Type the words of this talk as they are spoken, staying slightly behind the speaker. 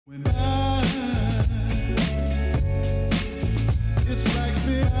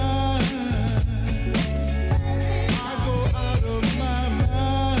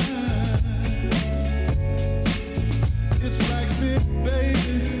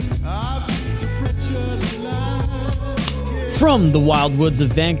From the wild woods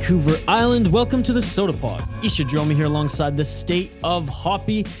of Vancouver Island, welcome to the Sota Pod. Isha Dromi here alongside the state of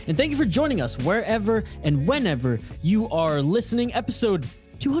Hoppy, and thank you for joining us wherever and whenever you are listening. Episode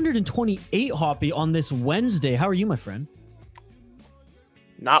 228 Hoppy on this Wednesday. How are you, my friend?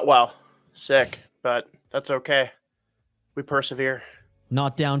 Not well. Sick, but that's okay. We persevere.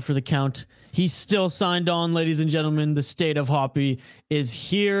 Not down for the count. He's still signed on, ladies and gentlemen. The state of Hoppy is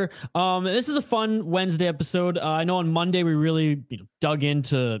here. This is a fun Wednesday episode. I know on Monday we really dug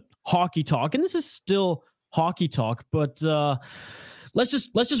into hockey talk, and this is still hockey talk. But let's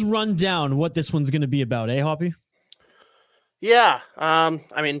just run down what this one's going to be about, Hoppy? Yeah.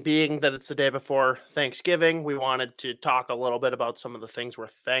 Being that it's the day before Thanksgiving, we wanted to talk a little bit about some of the things we're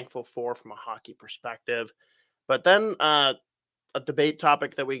thankful for from a hockey perspective. But then a debate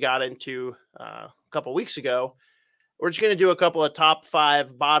topic that we got into a couple weeks ago. We're just going to do a couple of top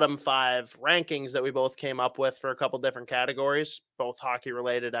 5, bottom 5 rankings that we both came up with for a couple different categories, both hockey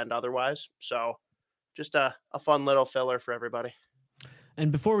related and otherwise. So just a fun little filler for everybody.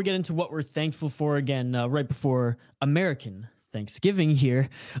 And before we get into what we're thankful for, again, right before American Thanksgiving here,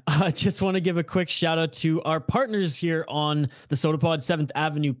 I just want to give a quick shout out to our partners here on the Sota Pod, 7th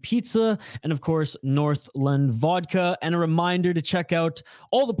Avenue Pizza, and of course, Northland Vodka. And a reminder to check out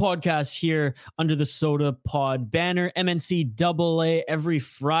all the podcasts here under the Sota Pod banner. MNC AA every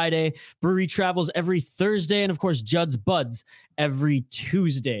Friday, Brewery Travels every Thursday, and of course, Judd's Buds every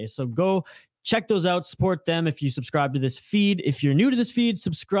Tuesday. So go check those out, support them if you subscribe to this feed. If you're new to this feed,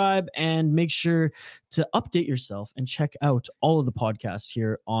 subscribe and make sure to update yourself and check out all of the podcasts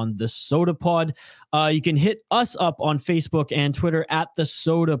here on the Sota Pod. You can hit us up on Facebook and Twitter at the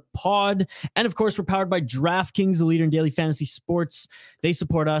Sota Pod. And of course, we're powered by DraftKings, the leader in daily fantasy sports. They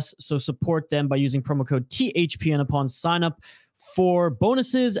support us, so support them by using promo code THPN upon sign up for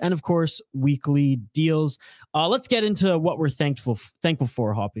bonuses and of course, weekly deals. Let's get into what we're thankful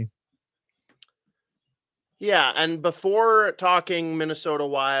for, Hoppy. Yeah, and before talking Minnesota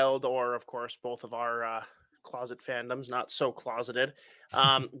Wild, or of course both of our closet fandoms, not so closeted,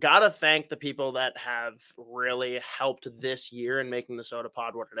 gotta thank the people that have really helped this year in making the Sota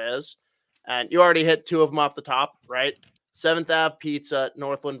Pod what it is. And you already hit 2 of them off the top, right? 7th Ave Pizza,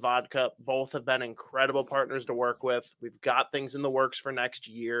 Northland Vodka, both have been incredible partners to work with. We've got things in the works for next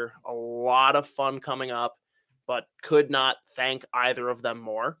year, a lot of fun coming up, but could not thank either of them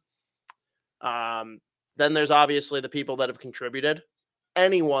more. Then there's obviously the people that have contributed.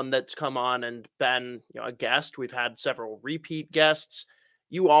 Anyone that's come on and been a guest. We've had several repeat guests.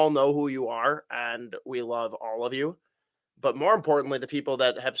 You all know who you are, and we love all of you. But more importantly, the people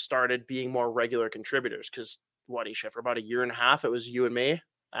that have started being more regular contributors. Because for about a year and a half, it was you and me.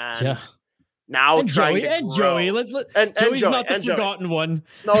 And now and trying Joey, to and grow. Joey. Joey's not the forgotten one.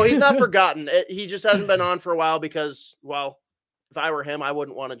 No, he's not forgotten. He just hasn't been on for a while because, if I were him, I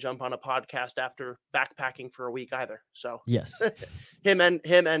wouldn't want to jump on a podcast after backpacking for a week either. So yes, him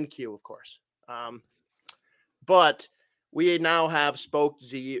and Q, of course. But we now have Spoke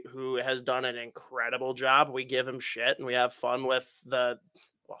Z, who has done an incredible job. We give him shit and we have fun with the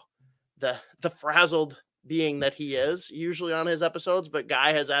frazzled being that he is usually on his episodes, but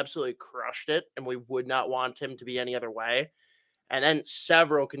Guy has absolutely crushed it and we would not want him to be any other way. And then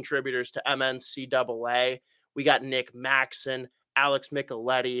several contributors to MNC AA. We got Nick Maxon, Alex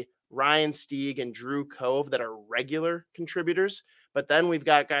Micheletti, Ryan Stieg, and Drew Cove that are regular contributors. But then we've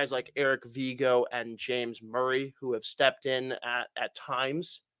got guys like Eric Vigo and James Murray who have stepped in at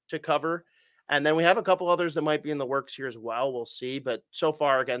times to cover. And then we have a couple others that might be in the works here as well. We'll see. But so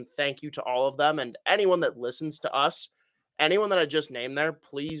far, again, thank you to all of them. And anyone that listens to us, anyone that I just named there,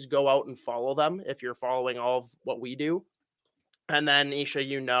 please go out and follow them if you're following all of what we do. And then, Isha,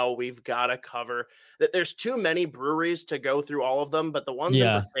 we've got to cover that. There's too many breweries to go through all of them, but the ones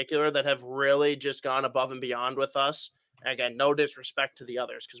in particular that have really just gone above and beyond with us. Again, no disrespect to the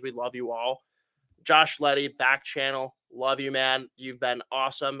others because we love you all. Josh Letty, back channel. Love you, man. You've been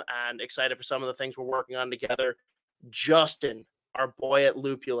awesome and excited for some of the things we're working on together. Justin, our boy at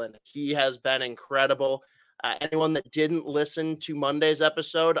Lupulin, he has been incredible. Anyone that didn't listen to Monday's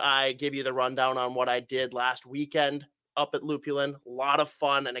episode, I give you the rundown on what I did last weekend up at Lupulin. A lot of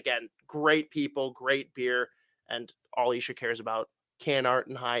fun. And again, great people, great beer, and all Isha cares about, can art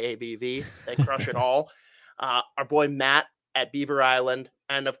and high ABV. They crush it all. Our boy Matt at Beaver Island,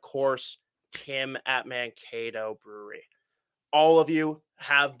 and of course, Tim at Mankato Brewery. All of you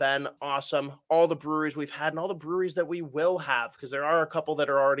have been awesome. All the breweries we've had and all the breweries that we will have, because there are a couple that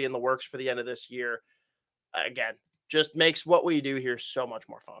are already in the works for the end of this year. Again, just makes what we do here so much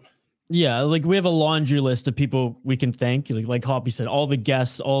more fun. Yeah, like we have a laundry list of people we can thank. Like Hoppy said, all the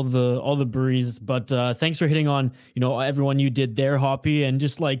guests, all the breweries. But thanks for hitting on everyone you did there, Hoppy. And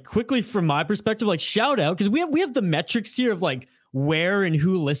just like quickly from my perspective, like shout out because we have the metrics here of like where and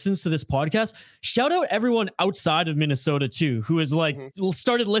who listens to this podcast. Shout out everyone outside of Minnesota too, who has like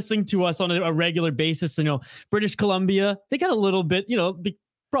started listening to us on a regular basis. British Columbia, they got a little bit,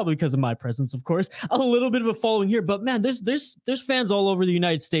 probably because of my presence, of course, a little bit of a following here. But man, there's fans all over the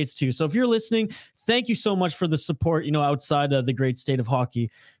United States too. So if you're listening, thank you so much for the support. Outside of the great state of hockey,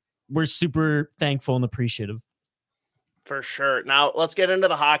 we're super thankful and appreciative. For sure. Now let's get into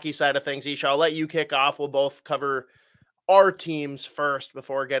the hockey side of things. Isha, I'll let you kick off. We'll both cover our teams first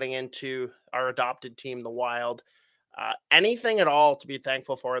before getting into our adopted team, the Wild. Anything at all to be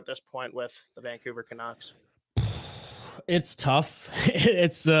thankful for at this point with the Vancouver Canucks? It's tough.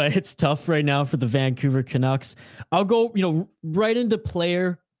 It's tough right now for the Vancouver Canucks. I'll go, right into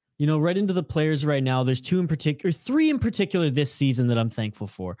the players right now. There's three in particular this season that I'm thankful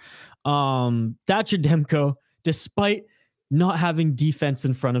for. Thatcher Demko, despite not having defense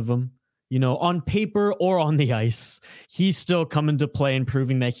in front of him, on paper or on the ice, he's still coming to play and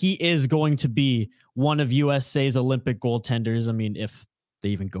proving that he is going to be one of USA's Olympic goaltenders. I mean, if they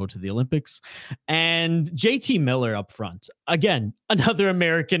even go to the Olympics. And JT Miller up front. Again, another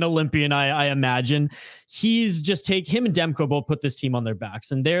American Olympian, I imagine. He's just him and Demko both put this team on their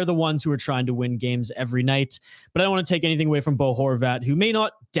backs, and they're the ones who are trying to win games every night. But I don't want to take anything away from Bo Horvat, who may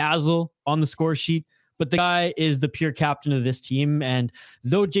not dazzle on the score sheet, but the guy is the pure captain of this team. And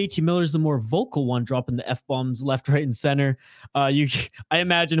though JT Miller is the more vocal one, dropping the F-bombs left, right, and center, I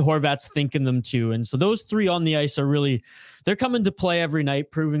imagine Horvat's thinking them too. And so those three on the ice they're coming to play every night,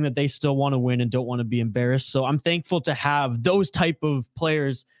 proving that they still want to win and don't want to be embarrassed. So I'm thankful to have those type of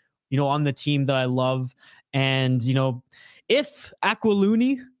players, on the team that I love. And, if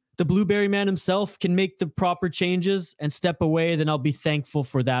Aquilini, the Blueberry Man himself, can make the proper changes and step away, then I'll be thankful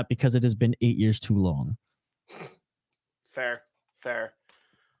for that because it has been 8 years too long. Fair.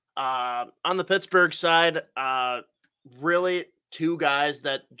 On the Pittsburgh side, really two guys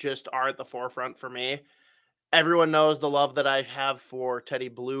that just are at the forefront for me. Everyone knows the love that I have for Teddy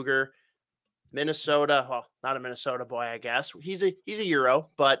Bluger. Minnesota, well, not a Minnesota boy, I guess. He's a Euro,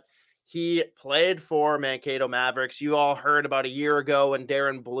 but he played for Mankato Mavericks. You all heard about a year ago when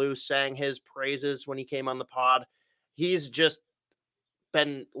Darren Blue sang his praises when he came on the pod. He's just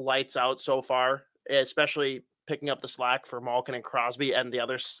been lights out so far, especially picking up the slack for Malkin and Crosby and the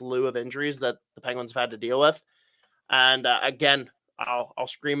other slew of injuries that the Penguins have had to deal with. And again, I'll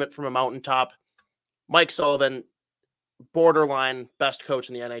scream it from a mountaintop. Mike Sullivan, borderline best coach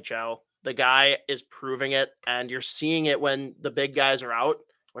in the NHL. The guy is proving it, and you're seeing it when the big guys are out.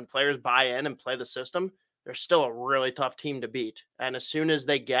 When players buy in and play the system, they're still a really tough team to beat. And as soon as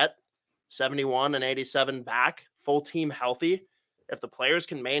they get 71 and 87 back, full team healthy, if the players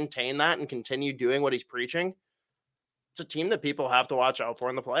can maintain that and continue doing what he's preaching, it's a team that people have to watch out for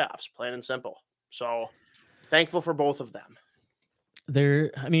in the playoffs, plain and simple. So thankful for both of them.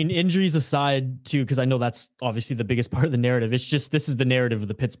 Injuries aside too, because I know that's obviously the biggest part of the narrative. It's just, this is the narrative of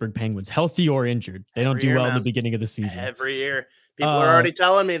the Pittsburgh Penguins, healthy or injured. They don't do well in the beginning of the season. Every year. People are already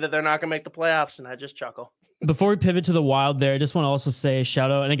telling me that they're not going to make the playoffs, and I just chuckle. Before we pivot to the Wild there, I just want to also say shout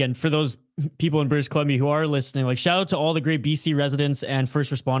out. And again, for those people in British Columbia who are listening, like shout out to all the great BC residents and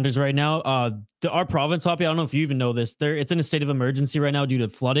first responders right now. Our province, Hoppy, I don't know if you even know this, it's in a state of emergency right now due to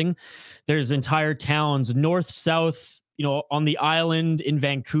flooding. There's entire towns, north, south, on the island in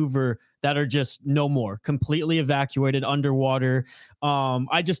Vancouver that are just no more, completely evacuated, underwater.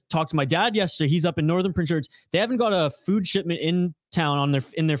 I just talked to my dad yesterday. He's up in Northern Prince George. They haven't got a food shipment in town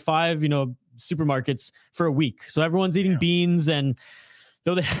in their 5, supermarkets for a week. So everyone's eating beans, and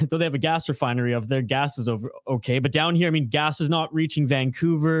though they have a gas refinery of their gas is okay. But down here, gas is not reaching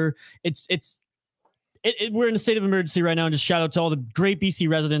Vancouver. We're in a state of emergency right now, and just shout out to all the great BC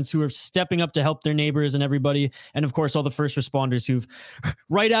residents who are stepping up to help their neighbors and everybody. And of course, all the first responders who've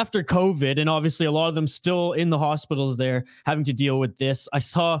right after COVID, and obviously a lot of them still in the hospitals there having to deal with this. I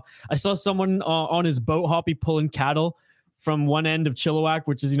saw someone on his boat, Hoppy, pulling cattle from one end of Chilliwack,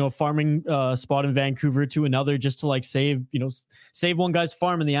 which is, a farming spot in Vancouver, to another, just to save one guy's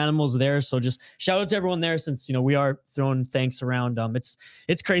farm and the animals there. So just shout out to everyone there, since, we are throwing thanks around.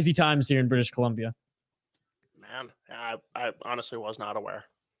 It's crazy times here in British Columbia. Man, I honestly was not aware.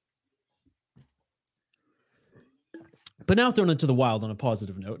 But now thrown into the Wild on a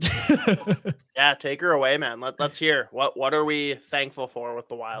positive note. Yeah, take her away, man. Let's hear. What are we thankful for with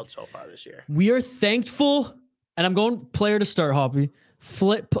the Wild so far this year? We are thankful, and I'm going player to start, Hoppy.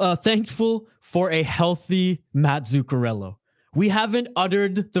 Thankful for a healthy Matt Zuccarello. We haven't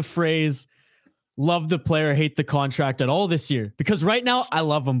uttered the phrase love the player, hate the contract at all this year, because right now I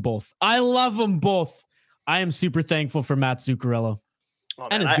love them both. I am super thankful for Matt Zuccarello. Oh,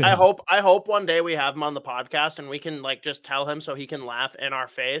 and I hope one day we have him on the podcast and we can like just tell him so he can laugh in our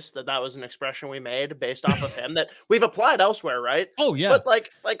face that was an expression we made based off of him that we've applied elsewhere, right? Oh yeah. But like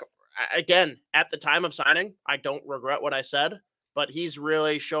again, at the time of signing, I don't regret what I said, but he's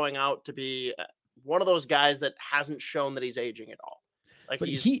really showing out to be one of those guys that hasn't shown that he's aging at all. Like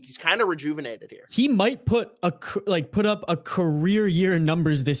he's kind of rejuvenated here. He might put up a career year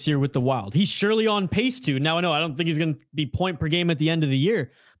numbers this year with the Wild. He's surely on pace to. Now, I don't think he's going to be point per game at the end of the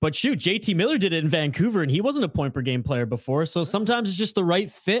year. But shoot, JT Miller did it in Vancouver, and he wasn't a point per game player before. So sometimes it's just the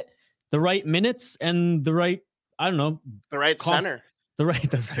right fit, the right minutes, and the right, the right center. The right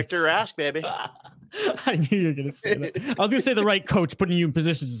Victor Rask, baby. I knew you were going to say that. I was going to say the right coach putting you in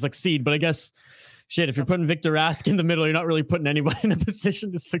positions to succeed, but I guess... Shit, if you're putting Victor Rask in the middle, you're not really putting anybody in a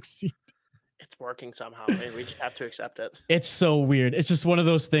position to succeed. It's working somehow. We just have to accept it. It's so weird. It's just one of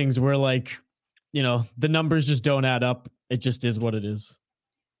those things where, like, the numbers just don't add up. It just is what it is.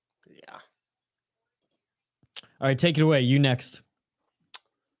 Yeah. All right, take it away. You next.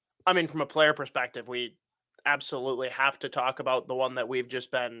 I mean, from a player perspective, we absolutely have to talk about the one that we've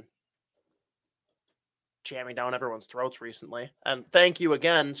just been jamming down everyone's throats recently. And thank you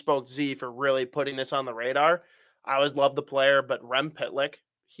again, Spoke Z, for really putting this on the radar. I always love the player, but Rem Pitlick,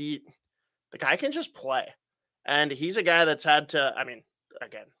 the guy can just play. And he's a guy that's had to,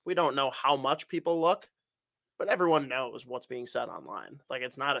 again, we don't know how much people look, but everyone knows what's being said online. Like,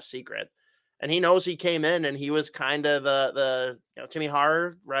 it's not a secret. And he knows he came in and he was kind of the Timmy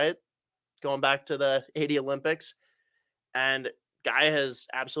Harr, right? Going back to the 80 Olympics. And guy has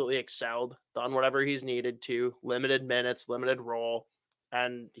absolutely excelled, done whatever he's needed to, limited minutes, limited role,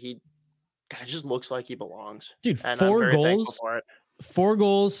 and guy just looks like he belongs. Dude, and 4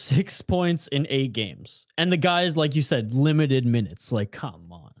 goals, 6 points in 8 games. And the guy's, like you said, limited minutes. Like,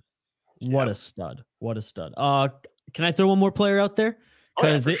 come on. What a stud. What a stud. Can I throw one more player out there?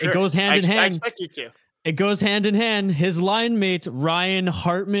 Because it goes hand in hand. I expect you to. It goes hand in hand. His line mate, Ryan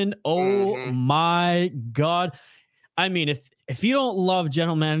Hartman. Oh my God. I mean, if you don't love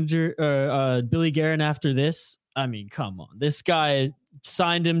general manager Billy Guerin after this, come on. This guy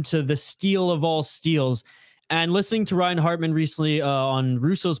signed him to the steal of all steals. And listening to Ryan Hartman recently on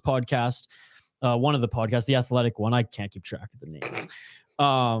Russo's podcast, one of the podcasts, the Athletic one, I can't keep track of the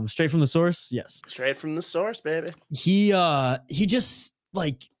names. Straight from the source, yes. Straight from the source, baby. He just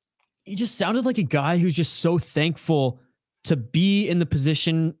sounded like a guy who's just so thankful to be in the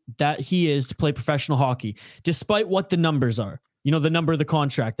position that he is to play professional hockey, despite what the numbers are, the number of the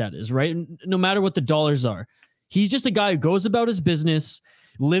contract that is, right? No matter what the dollars are, he's just a guy who goes about his business,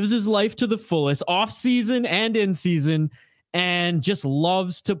 lives his life to the fullest, off season and in season, and just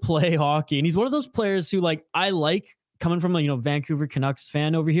loves to play hockey. And he's one of those players who, like, I like coming from a, Vancouver Canucks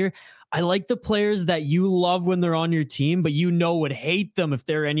fan over here. I like the players that you love when they're on your team, but would hate them if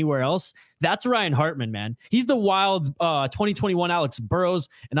they're anywhere else. That's Ryan Hartman, man. He's the Wild's 2021 Alex Burrows,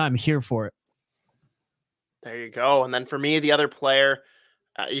 and I'm here for it. There you go. And then for me, the other player,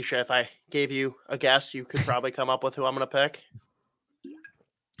 Isha, if I gave you a guess, you could probably come up with who I'm going to pick.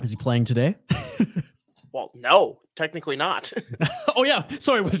 Is he playing today? Well, no, technically not. Oh, yeah.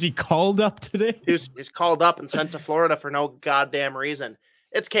 Sorry, was he called up today? He's called up and sent to Florida for no goddamn reason.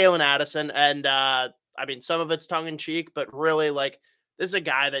 It's Kalen Addison, and some of it's tongue-in-cheek, but really, like, this is a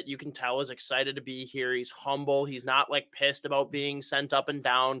guy that you can tell is excited to be here. He's humble. He's not, like, pissed about being sent up and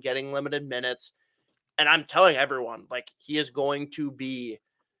down, getting limited minutes. And I'm telling everyone, like, he is going to be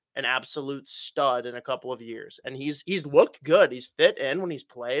an absolute stud in a couple of years. And he's looked good. He's fit in when he's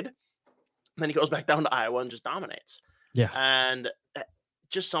played. And then he goes back down to Iowa and just dominates. Yeah. And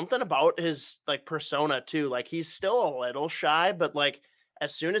just something about his, like, persona, too. Like, he's still a little shy, but, like,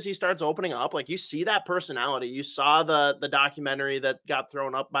 as soon as he starts opening up, like, you see that personality. You saw the documentary that got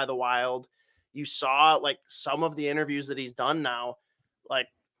thrown up by the Wild. You saw, like, some of the interviews that he's done now. Like,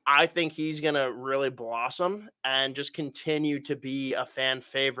 I think he's going to really blossom and just continue to be a fan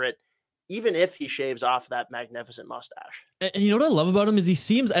favorite, even if he shaves off that magnificent mustache. And you know what I love about him is he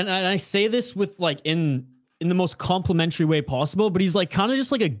seems, and I say this with, like, in the most complimentary way possible, but he's, like, kind of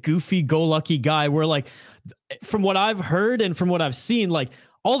just like a goofy go lucky guy where, like, from what I've heard and from what I've seen, like,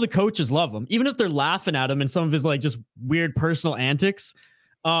 all the coaches love him, even if they're laughing at him and some of his, like, just weird personal antics.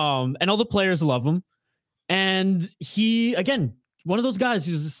 And all the players love him. And he, again, one of those guys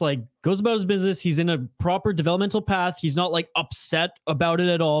who's just, like, goes about his business. He's in a proper developmental path. He's not, like, upset about it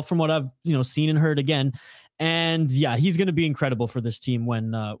at all from what I've, seen and heard again. And yeah, he's going to be incredible for this team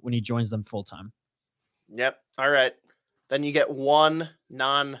when he joins them full time. Yep. All right. Then you get one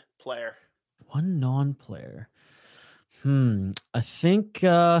non-player. One non-player. I think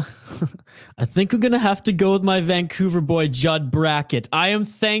I think I'm gonna have to go with my Vancouver boy Judd Brackett. I am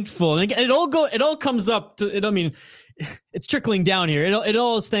thankful, and it all comes up to it. I mean, it's trickling down here. It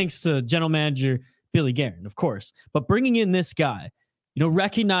all is thanks to general manager Billy Guerin, of course. But bringing in this guy,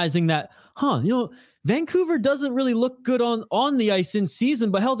 recognizing that, Vancouver doesn't really look good on the ice in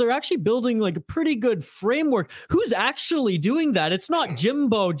season, but hell, they're actually building like a pretty good framework. Who's actually doing that? It's not Jim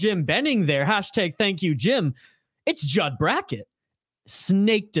Benning there. Hashtag thank you, Jim. It's Judd Brackett.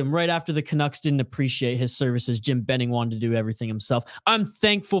 Snaked him right after the Canucks didn't appreciate his services. Jim Benning wanted to do everything himself. I'm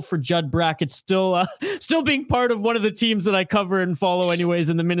thankful for Judd Brackett still being part of one of the teams that I cover and follow anyways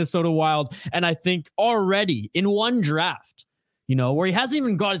in the Minnesota Wild. And I think already in one draft, where he hasn't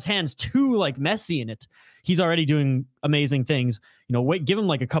even got his hands too like messy in it, he's already doing amazing things. Give him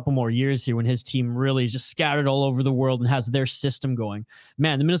like a couple more years here when his team really is just scattered all over the world and has their system going.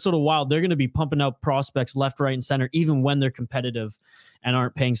 Man, the Minnesota Wild, they're going to be pumping out prospects left, right, and center, even when they're competitive and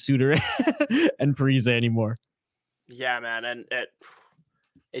aren't paying Suter and Parise anymore. Yeah, man. And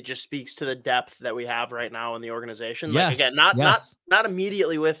it just speaks to the depth that we have right now in the organization. Yes, like, again, not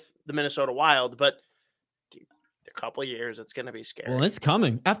immediately with the Minnesota Wild, but a couple of years, it's going to be scary. Well, it's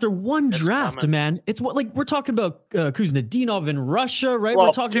coming after one draft, man. It's what we're talking about Kuznetsov in Russia, right? Well,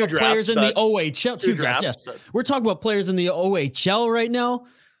 we're talking about players in the OHL. Two drafts, yeah. We're talking about players in the OHL right now.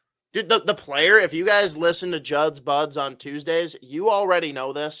 Dude, the player, if you guys listen to Judd's Buds on Tuesdays, you already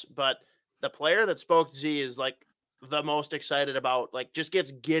know this, but the player that spoke to Z is like the most excited about, like just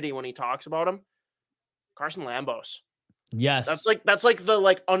gets giddy when he talks about him. Carson Lambos. Yes. That's like the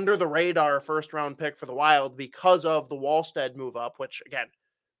like under the radar first round pick for the Wild because of the Wallstead move up, which again,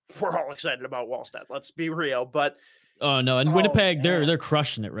 we're all excited about Wallstead. Let's be real. But Winnipeg, they're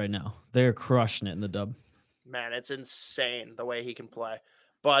crushing it right now. They're crushing it in the dub. Man, it's insane the way he can play.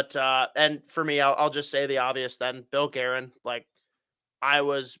 But and for me, I'll just say the obvious then. Bill Guerin, like I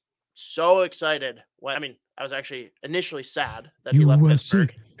was so excited when I was actually initially sad that he left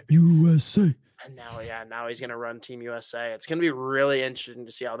Pittsburgh. USA. And now he's going to run Team USA. It's going to be really interesting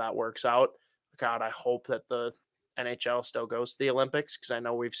to see how that works out. God, I hope that the NHL still goes to the Olympics because I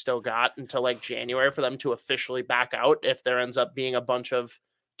know we've still got until like January for them to officially back out if there ends up being a bunch of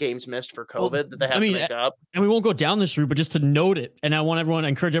games missed for COVID that they have to make up. And we won't go down this route, but just to note it, and I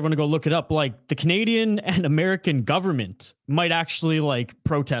encourage everyone to go look it up, like the Canadian and American government might actually like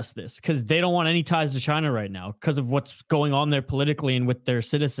protest this because they don't want any ties to China right now because of what's going on there politically and with their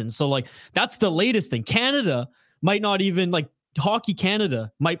citizens. So like that's the latest thing. Canada might not even like Hockey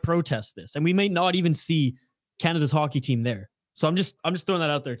Canada might protest this, and we may not even see Canada's hockey team there. So I'm just throwing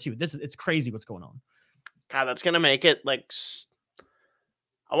that out there too. It's crazy what's going on. God, that's gonna make it like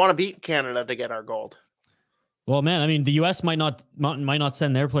I want to beat Canada to get our gold. Well, man, the U.S. might not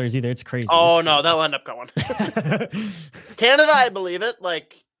send their players either. It's crazy. No, they'll end up going. Canada, I believe it.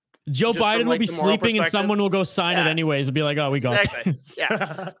 Like Joe Biden will be sleeping and someone will go sign it anyways and be like, "Oh, we got this."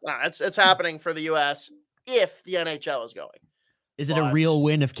 Yeah, it's happening for the U.S. if the NHL is going. Is it a real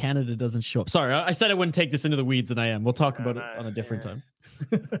win if Canada doesn't show up? Sorry, I said I wouldn't take this into the weeds, and I am. We'll talk about it on a different time.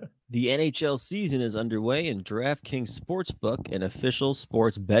 The NHL season is underway, and DraftKings Sportsbook, an official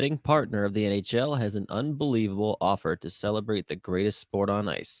sports betting partner of the NHL, has an unbelievable offer to celebrate the greatest sport on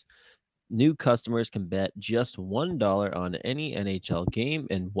ice. New customers can bet just $1 on any NHL game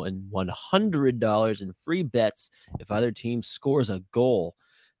and win $100 in free bets if either team scores a goal.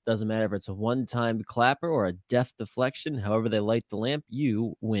 Doesn't matter if it's a one-time clapper or a deft deflection. However they light the lamp,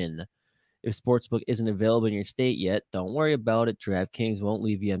 you win. If Sportsbook isn't available in your state yet, don't worry about it. DraftKings won't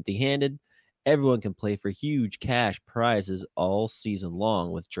leave you empty-handed. Everyone can play for huge cash prizes all season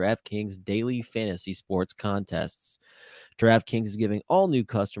long with DraftKings daily fantasy sports contests. DraftKings is giving all new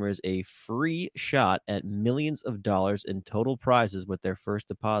customers a free shot at millions of dollars in total prizes with their first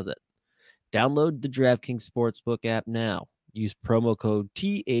deposit. Download the DraftKings Sportsbook app now. Use promo code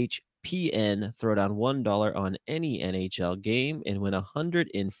THPN, throw down $1 on any NHL game, and win $100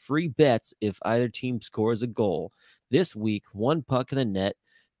 in free bets if either team scores a goal. This week, one puck in the net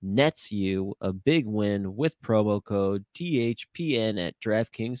nets you a big win with promo code THPN at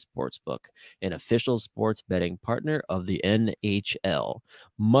DraftKings Sportsbook, an official sports betting partner of the NHL.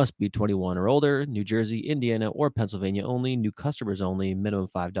 Must be 21 or older, New Jersey, Indiana, or Pennsylvania only, new customers only, minimum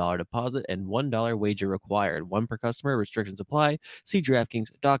 $5 deposit and $1 wager required. One per customer, restrictions apply. See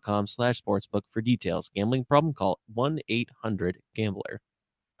DraftKings.com/sportsbook for details. Gambling problem? Call 1-800-GAMBLER.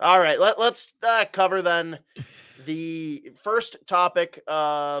 All right, let's cover then the first topic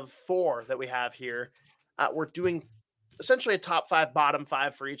of 4 that we have here. We're doing essentially a top 5, bottom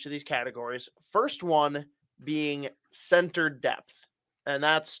 5 for each of these categories. First one being center depth. And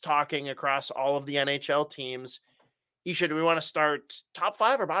that's talking across all of the NHL teams. Isha, do we want to start top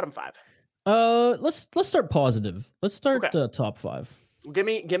 5 or bottom 5? Let's start positive. Let's start top 5. Give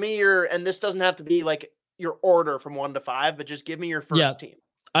me your, and this doesn't have to be like your order from 1 to 5, but just give me your first team.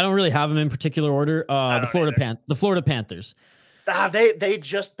 I don't really have them in particular order. The Florida Panthers. They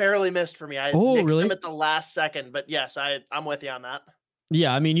just barely missed for me. I nixed really? them at the last second, but yes, I'm with you on that.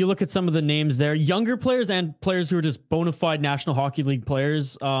 Yeah, I mean, you look at some of the names there, younger players and players who are just bona fide National Hockey League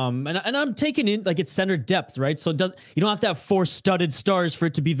players. And I'm taking in like it's center depth, right? So you don't have to have 4 studded stars for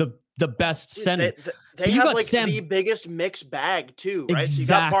it to be the best center. They have like the biggest mixed bag too, right? Exactly.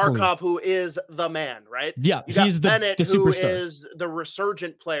 So you got Barkov, who is the man, right? Yeah, you got he's Bennett, the who superstar. is the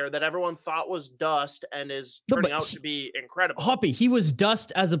resurgent player that everyone thought was dust and is turning out to be incredible. Hoppy, he was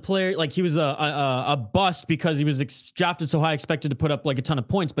dust as a player, like he was a bust because he was drafted so high, expected to put up like a ton of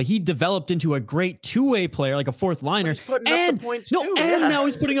points, but he developed into a great 2-way player, like a fourth liner. He's putting up the points too. And now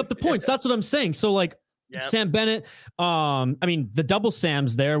he's putting up the points. That's what I'm saying. So like Sam Bennett, I mean the double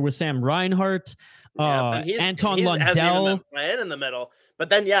Sams there with Sam Reinhart. Anton Lundell playing in the middle, but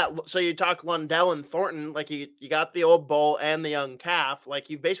then so you talk Lundell and Thornton, like you got the old bull and the young calf, like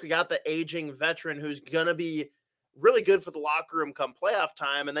you've basically got the aging veteran who's gonna be really good for the locker room come playoff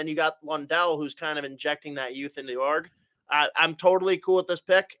time, and then you got Lundell who's kind of injecting that youth into the org. I'm totally cool with this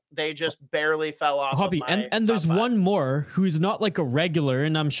pick. They just barely fell off. Hobby, and there's one more who's not like a regular,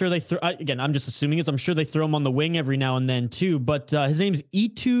 and I'm sure they throw again. I'm just assuming I'm sure they throw him on the wing every now and then too. But his name's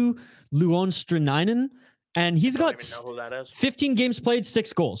Ep229. Luonstrinainen, and he's got 15 games played,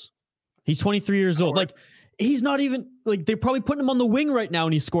 6 goals. He's 23 years old. Like he's not even like they're probably putting him on the wing right now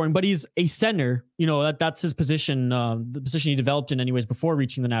and he's scoring, but he's a center. You know, that's his position, the position he developed in anyways before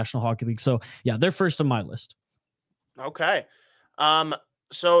reaching the National Hockey League. So yeah, they're first on my list. Okay.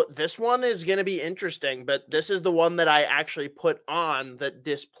 So this one is going to be interesting, but this is the one that I actually put on that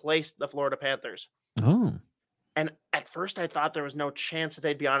displaced the Florida Panthers. Oh. And at first I thought there was no chance that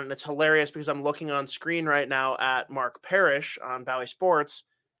they'd be on it. And it's hilarious because I'm looking on screen right now at Mark Parrish on Bally Sports.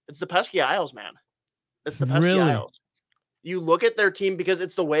 It's the Pesky Isles, man. It's the Pesky Isles. You look at their team because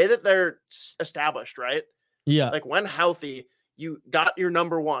it's the way that they're established, right? Yeah. Like when healthy, you got your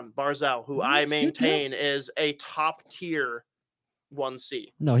number 1, Barzal, who I maintain is a top tier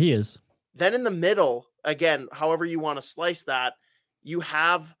 1C. No, he is. Then in the middle, again, however you want to slice that, you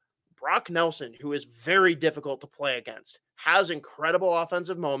have Brock Nelson, who is very difficult to play against, has incredible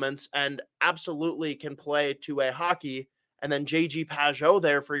offensive moments and absolutely can play 2-way hockey. And then JG Pajot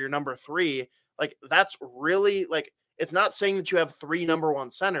there for your number 3. Like that's really like, it's not saying that you have 3 number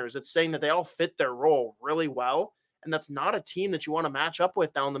 1 centers. It's saying that they all fit their role really well. And that's not a team that you want to match up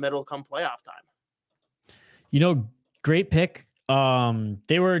with down the middle come playoff time. You know, great pick.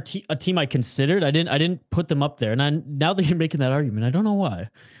 They were a team I considered. I didn't put them up there. And now that you're making that argument, I don't know why.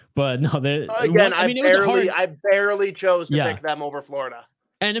 But no, I barely chose to pick them over Florida.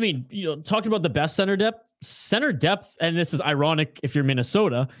 And I mean, you know, talking about the best center depth, and this is ironic if you're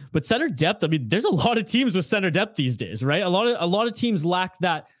Minnesota, but center depth, I mean, there's a lot of teams with center depth these days, right? A lot of teams lack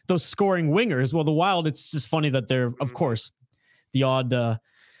those scoring wingers. Well, the Wild, it's just funny that they're, of course, the odd, the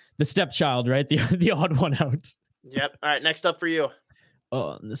stepchild, right? The odd one out. Yep. All right. Next up for you.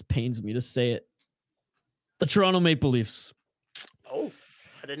 Oh, and this pains me to say it. The Toronto Maple Leafs. Oh,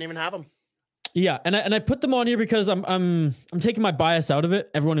 I didn't even have them. Yeah, and I put them on here because I'm taking my bias out of it.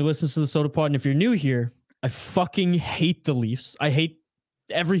 Everyone who listens to the Sota Pod, and if you're new here, I fucking hate the Leafs. I hate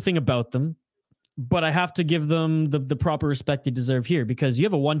everything about them, but I have to give them the proper respect they deserve here because you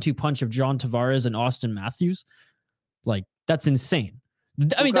have a 1-2 punch of John Tavares and Austin Matthews. Like that's insane.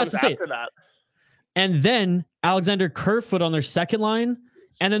 I mean, that's insane. After that. And then Alexander Kerfoot on their second line,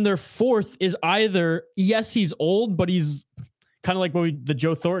 and then their fourth is either he's old, but he's kind of like the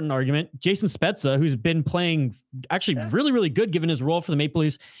Joe Thornton argument. Jason Spezza, who's been playing actually really, really good given his role for the Maple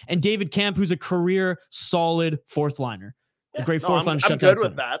Leafs, and David Camp, who's a career solid fourth liner. A great fourth line shutdown. I'm good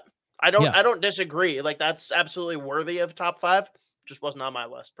with that. I don't disagree. Like that's absolutely worthy of top 5. Just wasn't on my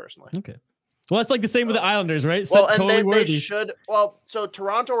list personally. Okay. Well, that's like the same with the Islanders, right? Well, and totally they should. Well, so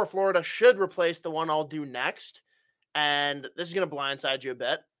Toronto or Florida should replace the one I'll do next. And this is going to blindside you a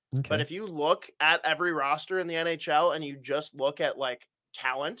bit. Okay. But if you look at every roster in the NHL and you just look at like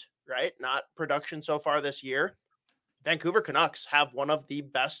talent, right? Not production so far this year, Vancouver Canucks have one of the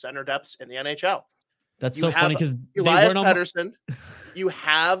best center depths in the NHL. That's so funny because Elias Pettersson, you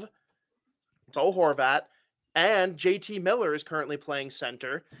have Bo Horvat, and JT Miller is currently playing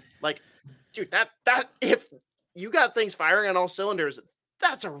center. Like, dude, that if you got things firing on all cylinders,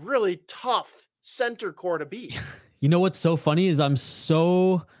 that's a really tough center core to beat. You know what's so funny is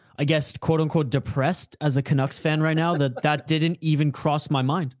I I guess, quote unquote, depressed as a Canucks fan right now that didn't even cross my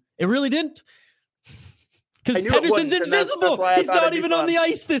mind. It really didn't. Because Pedersen's invisible. He's not even on the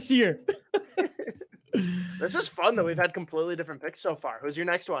ice this year. This is fun that we've had completely different picks so far. Who's your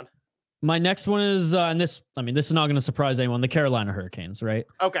next one? My next one is, this is not going to surprise anyone, the Carolina Hurricanes, right?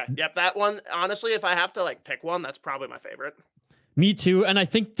 Okay. Yep. That one, honestly, if I have to pick one, that's probably my favorite. Me too. And I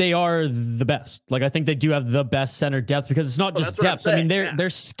think they are the best. I think they do have the best center depth because it's not just depth. I mean, they're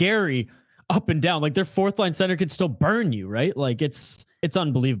scary up and down. Their fourth line center could still burn you, right? It's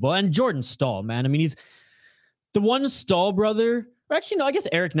unbelievable. And Jordan Staal, man. I mean, he's the one Staal brother. Or actually, no, I guess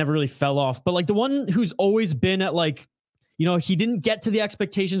Eric never really fell off, but the one who's always been at he didn't get to the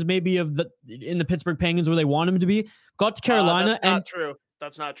expectations maybe in the Pittsburgh Penguins where they want him to be. Got to Carolina.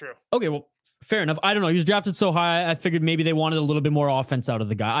 That's not true. Okay, well, fair enough. I don't know. He was drafted so high. I figured maybe they wanted a little bit more offense out of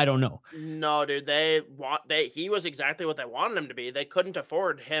the guy. I don't know. No, dude. He was exactly what they wanted him to be. They couldn't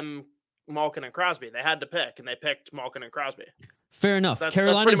afford him, Malkin, and Crosby. They had to pick, and they picked Malkin and Crosby. Fair enough. That's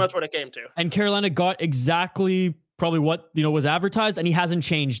pretty much what it came to. And Carolina got exactly probably what was advertised, and he hasn't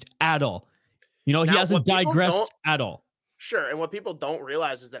changed at all. He hasn't digressed at all. Sure, and what people don't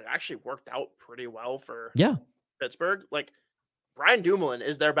realize is that it actually worked out pretty well for Pittsburgh. Brian Dumoulin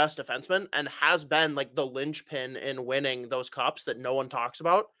is their best defenseman and has been the linchpin in winning those cups that no one talks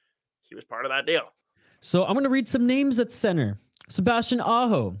about. He was part of that deal. So I'm going to read some names at center. Sebastian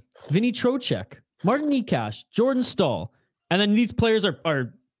Aho, Vinny Trocheck, Martin Necas, Jordan Staal. And then these players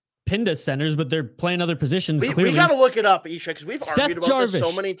are pinned as centers, but they're playing other positions. We got to look it up, Isha, because we've argued about this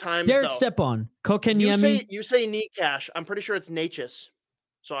so many times. Derek Stepan, Kokeniemi. You say Necas. I'm pretty sure it's Necas.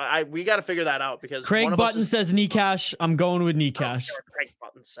 So we got to figure that out because Craig Button says Necas. I'm going with Necas. Craig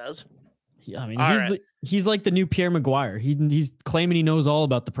Button says. Yeah, I mean he's like the new Pierre Maguire. He's claiming he knows all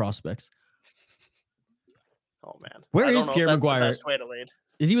about the prospects. Oh man, where is Pierre Maguire? The best way to lead.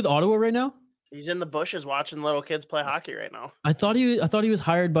 Is he with Ottawa right now? He's in the bushes watching little kids play hockey right now. I thought he was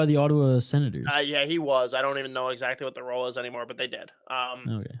hired by the Ottawa Senators. Yeah, he was. I don't even know exactly what the role is anymore, but they did.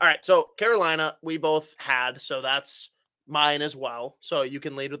 Okay. All right, so Carolina, we both had, so that's mine as well. So you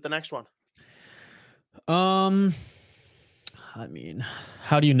can lead with the next one. I mean,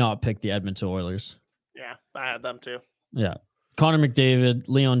 how do you not pick the Edmonton Oilers? Yeah, I had them too. Yeah. Connor McDavid,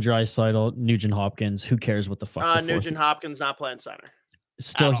 Leon Draisaitl, Nugent Hopkins. Who cares what the fuck? Nugent Hopkins not playing center.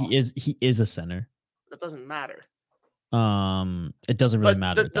 Still, he is a center. That doesn't matter. It doesn't really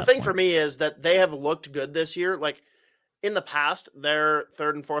matter. The thing for me is that they have looked good this year. In the past, their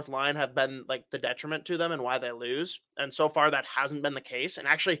third and fourth line have been the detriment to them and why they lose. And so far, that hasn't been the case. And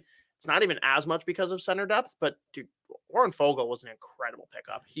actually, it's not even as much because of center depth. But dude, Warren Fogle was an incredible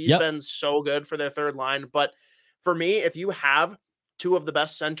pickup. He's been so good for their third line. But for me, if you have two of the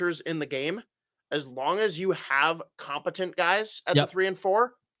best centers in the game, as long as you have competent guys at the 3 and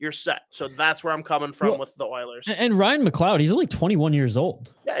 4, you're set. So that's where I'm coming from with the Oilers. And Ryan McLeod, he's only 21 years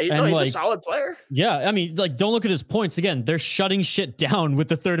old. Yeah, he's a solid player. Yeah, I mean, don't look at his points. Again, they're shutting shit down with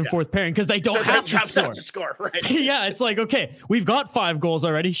the third and fourth pairing because they don't have to score. Right? Yeah, it's okay, we've got 5 goals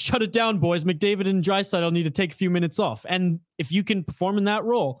already. Shut it down, boys. McDavid and Draisaitl need to take a few minutes off. And if you can perform in that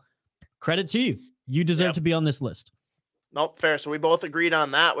role, credit to you. You deserve to be on this list. Nope, fair. So we both agreed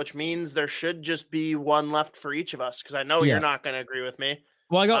on that, which means there should just be one left for each of us because I know you're not going to agree with me.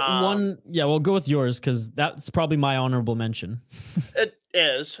 Well, I got one. Yeah, we'll go with yours because that's probably my honorable mention. It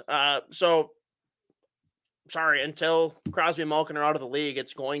is. So, sorry, until Crosby and Malkin are out of the league,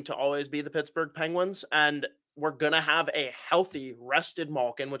 it's going to always be the Pittsburgh Penguins. And we're going to have a healthy, rested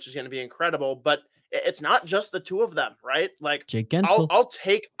Malkin, which is going to be incredible. But it's not just the two of them, right? Jake Gensel.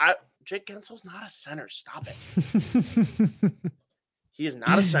 Jake Gensel's not a center. Stop it. He is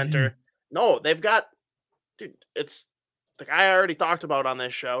not a center. No, they've got, dude, it's the guy I already talked about on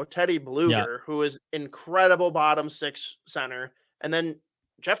this show, Teddy Bluger, who is incredible bottom 6 center. And then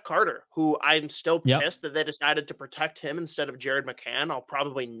Jeff Carter, who I'm still pissed that they decided to protect him instead of Jared McCann. I'll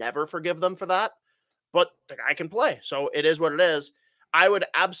probably never forgive them for that, but the guy can play. So it is what it is. I would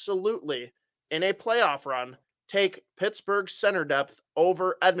absolutely, in a playoff run, take Pittsburgh's center depth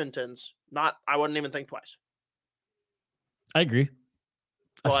over Edmonton's. I wouldn't even think twice. I agree.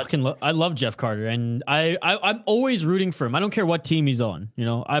 I love Jeff Carter, and I'm always rooting for him. I don't care what team he's on.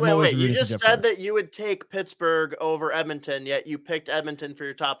 Wait, you just said that you would take Pittsburgh over Edmonton, yet you picked Edmonton for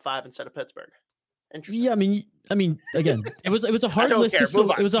your top 5 instead of Pittsburgh. Interesting. Yeah, I mean, again, it was a hard list. It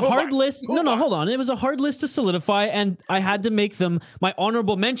was a hard list. No, hold on. It was a hard list to solidify, and I had to make them my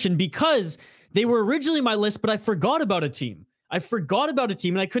honorable mention because they were originally my list, but I forgot about a team.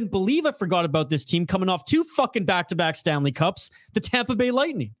 And I couldn't believe I forgot about this team coming off 2 fucking back-to-back Stanley Cups, the Tampa Bay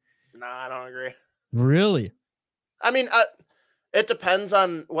Lightning. No, I don't agree. Really? I mean, It depends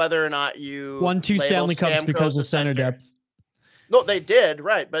on whether or not you won 2 label Stanley Cups because Stamkos of as center depth. No, they did,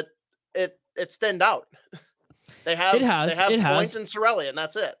 right, but it's thinned out. They have Point and Cirelli, and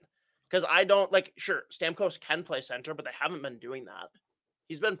that's it. Because I don't sure, Stamkos can play center, but they haven't been doing that.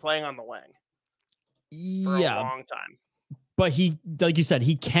 He's been playing on the wing for a long time. But he, like you said,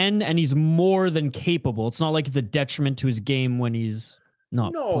 he can, and he's more than capable. It's not like it's a detriment to his game when he's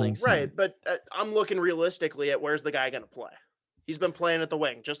not playing center. Right, but I'm looking realistically at where's the guy going to play. He's been playing at the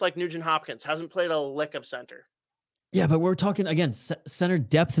wing, just like Nugent Hopkins. Hasn't played a lick of center. Yeah, but we're talking, again, center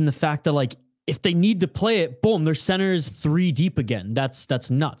depth and the fact that, if they need to play it, boom, their center is 3 deep again. That's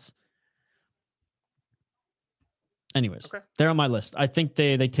nuts. Anyways, they're on my list. I think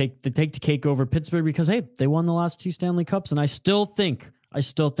they take the cake over Pittsburgh because, hey, they won the last 2 Stanley Cups, and I still think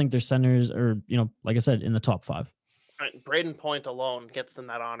their centers are, like I said, in the top 5. All right, Braden Point alone gets them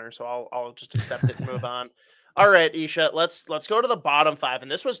that honor, so I'll just accept it and move on. All right, Isha, let's go to the bottom 5,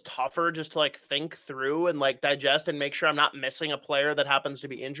 and this was tougher just to think through and digest and make sure I'm not missing a player that happens to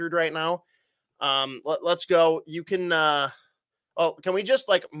be injured right now. Let's go. You can can we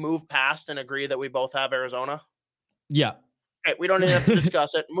just move past and agree that we both have Arizona? Yeah. Okay, we don't even have to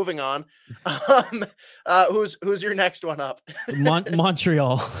discuss it. Moving on. Who's your next one up?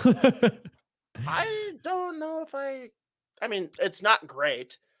 Montreal. I don't know if I mean, it's not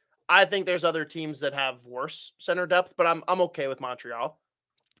great. I think there's other teams that have worse center depth, but I'm okay with Montreal.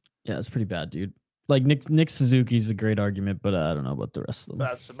 Yeah, it's pretty bad, dude. Nick Suzuki's a great argument, but I don't know about the rest of them.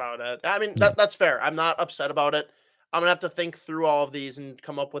 That's about it. I mean, that's fair. I'm not upset about it. I'm going to have to think through all of these and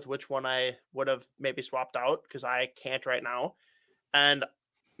come up with which one I would have maybe swapped out because I can't right now. And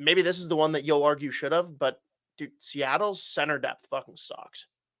maybe this is the one that you'll argue should have, but dude, Seattle's center depth fucking sucks.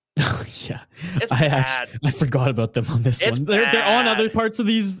 Yeah. It's bad. I forgot about them on this one. They're on other parts of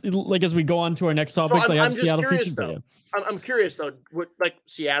these, as we go on to our next topics. So I'm Seattle featured, though. I'm curious though,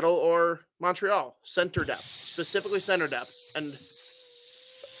 Seattle or Montreal center depth, specifically center depth, and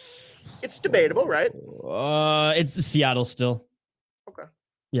it's debatable, right? It's Seattle still. Okay.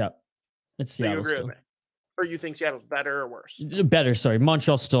 Yeah, it's Seattle. So you agree still. with me, or you think Seattle's better or worse? Better. Sorry,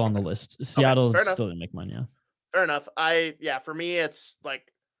 Montreal's still on the list. Seattle still didn't make mine. Yeah. Fair enough. For me, it's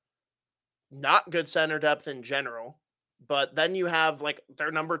not good center depth in general. But then you have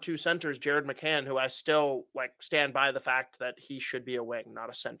their number 2 centers, Jared McCann, who I still stand by the fact that he should be a wing, not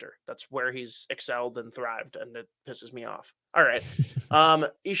a center. That's where he's excelled and thrived, and it pisses me off. All right.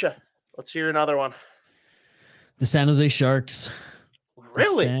 Isha, let's hear another one. The San Jose Sharks.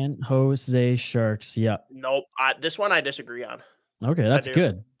 Really? San Jose Sharks. Yeah. Nope. This one I disagree on. Okay, that's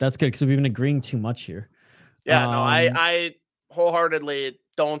good. That's good because we've been agreeing too much here. Yeah, no, I wholeheartedly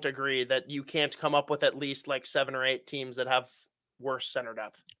don't agree that you can't come up with at least 7 or 8 teams that have worse center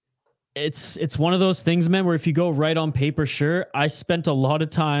depth. It's one of those things, man, where if you go right on paper, sure. I spent a lot of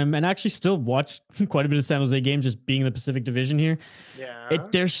time and actually still watch quite a bit of San Jose games just being in the Pacific Division here. Yeah.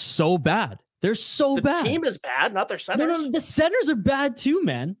 They're so bad. They're so bad. The team is bad, not their centers. No, the centers are bad too,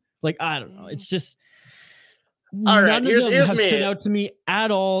 man. I don't know. It's just all right, none of them have stood out to me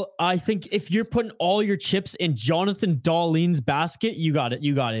at all. I think if you're putting all your chips in Jonathan Dahlin's basket, you got it.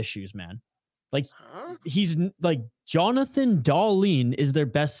 You got issues, man. He's Jonathan Dahlin is their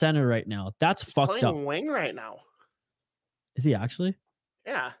best center right now. That's fucked up. Wing right now. Is he actually?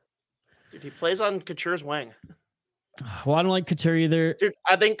 Yeah, dude, he plays on Couture's wing. Well, I don't like Couture either. Dude,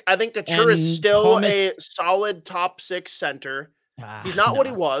 I think Couture is still a solid top 6 center. He's not what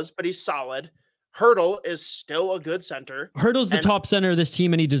he was, but he's solid. Hurdle is still a good center. Hurdle's the top center of this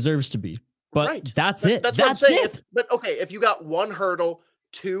team, and he deserves to be. But that's it. That's what I'm saying. If you got 1 Hurdle,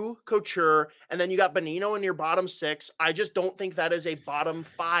 2 Couture, and then you got Bonino in your bottom 6, I just don't think that is a bottom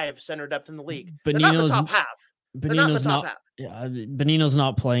 5 center depth in the league. They're not in the top half. They're not in the top half. Yeah, Bonino's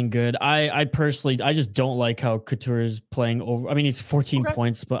not playing good. I personally, I just don't like how Couture is playing over. I mean, he's 14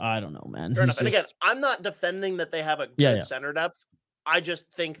 points, but I don't know, man. Fair enough. And again, I'm not defending that they have a good center depth. I just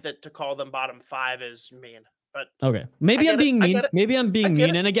think that to call them bottom 5 is mean. But okay, maybe I'm being mean. Maybe I'm being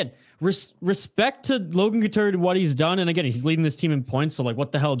mean. And again, respect to Logan Couture to what he's done. And again, he's leading this team in points. So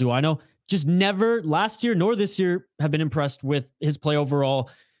what the hell do I know? Just never last year nor this year have been impressed with his play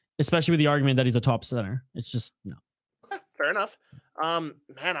overall, especially with the argument that he's a top center. It's just no. Okay, fair enough. Man,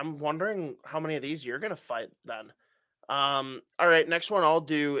 I'm wondering how many of these you're gonna fight then. All right, next one I'll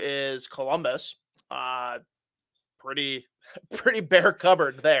do is Columbus. Pretty bare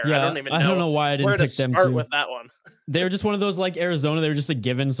cupboard there. Yeah, I don't know why I didn't pick them start with that one. They're just one of those Arizona. They were just a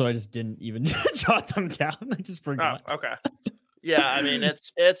given, so I just didn't even jot them down. I just forgot. Oh, okay. Yeah, I mean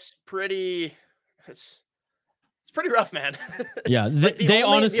it's pretty rough, man. Yeah, the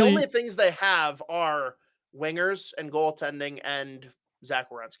only things they have are wingers and goaltending and Zach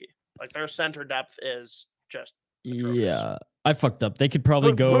Werenski. Like their center depth is just atrocious. Yeah, I fucked up. They could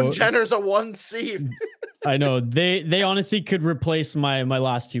probably go. Boone Jenner's a 1C. I know they honestly could replace my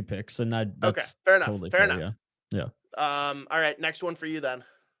last 2 picks, and that's okay, fair enough. Totally fair enough. Yeah. All right, next one for you then.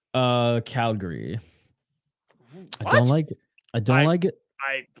 Calgary. What? I don't like it.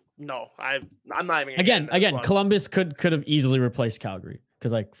 I'm not even again. Columbus could have easily replaced Calgary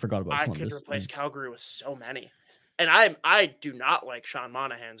because I forgot about Columbus. I could replace Calgary with so many, and I do not like Sean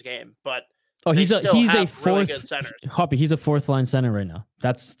Monahan's game, but he's a fourth really good centers. Hoppy. He's a 4th line center right now.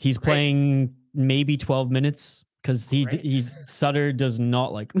 He's Great. Playing maybe 12 minutes because he Sutter does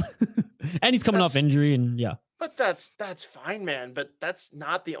not like him, and he's coming off injury and yeah. But that's fine, man. But that's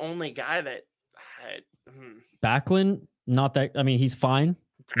not the only guy that. Backlund, not that. I mean, he's fine.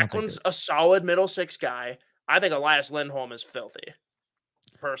 Backlund's a solid middle 6 guy. I think Elias Lindholm is filthy.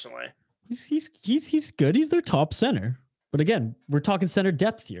 Personally, he's good. He's their top center. But again, we're talking center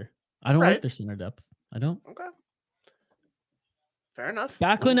depth here. I don't like their center depth. I don't. Okay. Fair enough.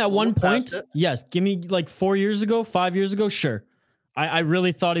 Backlund at one point, yes. Give me like 4 years ago, 5 years ago, sure. I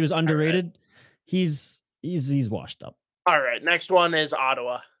really thought he was underrated. Right. He's washed up. All right. Next one is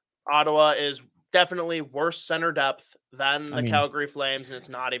Ottawa. Ottawa is definitely worse center depth than the Calgary Flames, and it's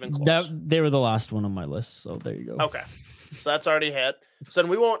not even close. They were the last one on my list, so there you go. Okay. So that's already hit. So then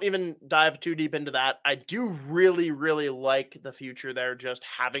we won't even dive too deep into that. I do really, really like the future there, just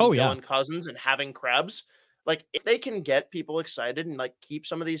having Dylan Cousins and having Krebs. Like, if they can get people excited and, like, keep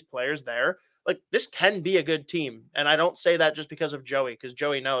some of these players there, like, this can be a good team. And I don't say that just because of Joey, because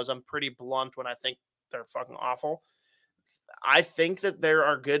Joey knows I'm pretty blunt when I think they're fucking awful. I think that there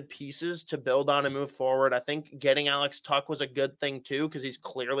are good pieces to build on and move forward. I think getting Alex Tuck was a good thing, too, because he's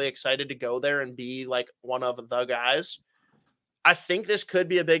clearly excited to go there and be, like, one of the guys. I think this could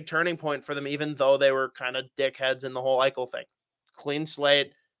be a big turning point for them, even though they were kind of dickheads in the whole Eichel thing. Clean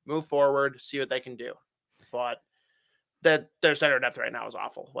slate, move forward, see what they can do. But their center depth right now is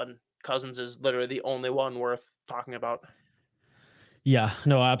awful when Cousins is literally the only one worth talking about. Yeah,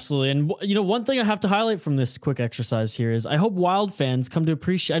 no, absolutely. And, one thing I have to highlight from this quick exercise here is I hope Wild fans come to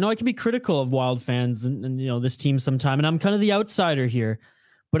appreciate. I know I can be critical of Wild fans and this team sometime, and I'm kind of the outsider here.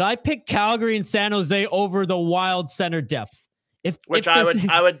 But I picked Calgary and San Jose over the Wild center depth.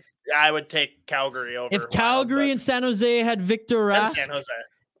 I would take Calgary over. If Calgary and San Jose had Victor Rask, San Jose.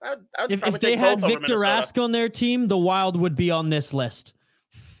 If they had Victor Rask on their team, the Wild would be on this list.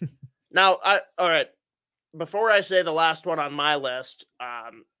 Now, all right. Before I say the last one on my list,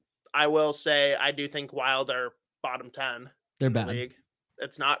 I will say I do think Wild are bottom 10. They're bad. The league.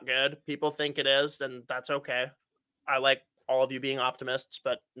 It's not good. People think it is, and that's okay. I like all of you being optimists,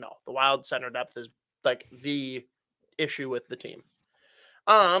 but no, the Wild center depth is like the issue with the team.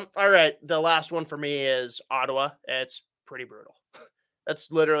 All right. The last one for me is Ottawa. It's pretty brutal.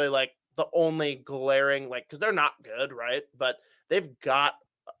 That's literally like the only glaring, because they're not good, right? But they've got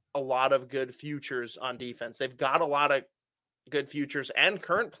a lot of good futures on defense. They've got a lot of good futures and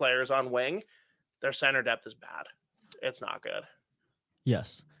current players on wing. Their center depth is bad. It's not good.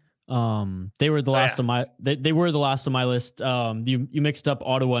 Yes. They were the last of my they were the last of my list. You mixed up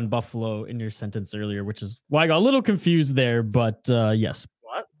Ottawa and Buffalo in your sentence earlier, which is why I got a little confused there, but yes.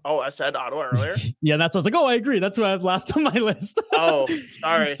 What? Oh, I said Ottawa earlier? Yeah, that's what I was like, I agree. That's why I have last on my list. Oh,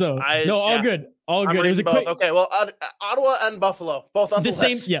 sorry. So, all good. All good. It was both. Okay, well, Ottawa and Buffalo, both on the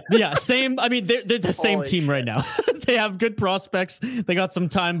list. Same. Yeah, same. I mean, they're the same team right now. They have good prospects. They got some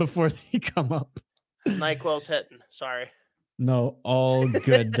time before they come up. NyQuil's hitting. Sorry. No, all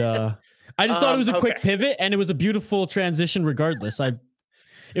good. I just thought it was a quick pivot, and it was a beautiful transition regardless.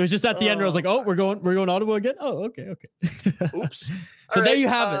 It was just at the end where I was like, we're going Ottawa again? Oh, okay. Oops. So there you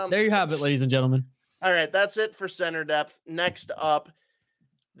have it. There you have it, ladies and gentlemen. All right, that's it for center depth. Next up,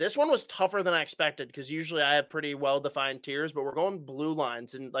 this one was tougher than I expected because usually I have pretty well-defined tiers, but we're going blue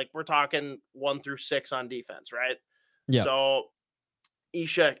lines, and we're talking 1 through 6 on defense, right? Yeah. So,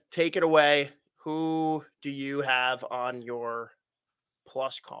 Isha, take it away. Who do you have on your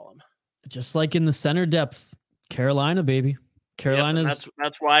plus column? Just like in the center depth, Carolina, baby. Carolina's. Yep,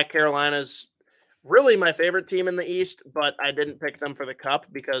 that's why Carolina's really my favorite team in the East, but I didn't pick them for the cup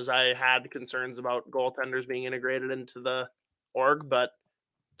because I had concerns about goaltenders being integrated into the org, but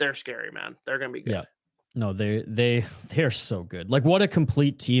they're scary, man. They're going to be good. Yeah. No, they're so good. What a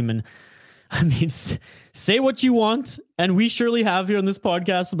complete team. And I mean, say what you want, and we surely have here on this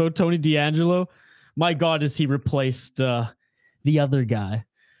podcast about Tony DeAngelo. My God, has he replaced the other guy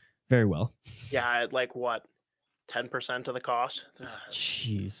very well. Yeah, what? 10% of the cost?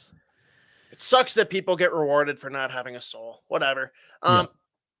 Jeez. It sucks that people get rewarded for not having a soul. Whatever. Yeah.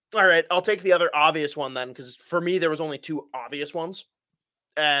 All right, I'll take the other obvious one then, because for me there was only two obvious ones,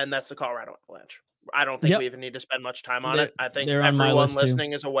 and that's the Colorado Avalanche. I don't think we even need to spend much time on it. I think everyone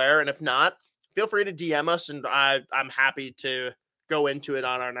listening is aware, and if not, feel free to DM us, and I'm happy to go into it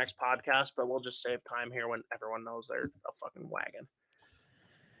on our next podcast. But we'll just save time here when everyone knows they're a fucking wagon.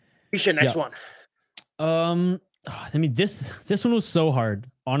 Next one. I mean, this one was so hard,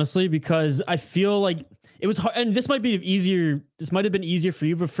 honestly, because I feel like it was hard, and this might be easier. This might have been easier for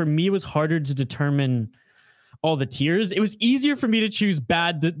you, but for me, it was harder to determine all the tiers. It was easier for me to choose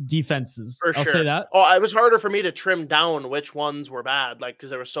bad defenses. I'll say that. Oh, it was harder for me to trim down which ones were bad, like because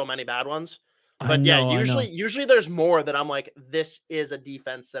there were so many bad ones. But usually there's more that I'm like, this is a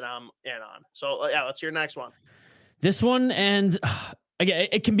defense that I'm in on. So yeah, let's hear next one. This one, and again,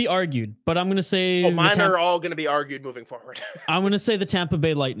 it can be argued, but I'm gonna say mine are all gonna be argued moving forward. I'm gonna say the Tampa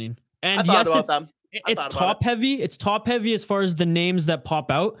Bay Lightning. And I thought about them. It's top heavy. It's top heavy as far as the names that pop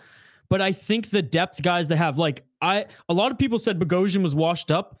out. But I think the depth guys they have, like a lot of people said Bogosian was washed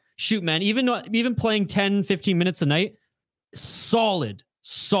up. Shoot, man, even playing 10, 15 minutes a night, solid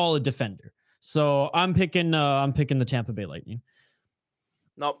defender. So I'm picking the Tampa Bay Lightning.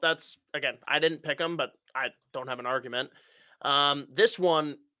 Nope, that's again, I didn't pick them, but I don't have an argument. This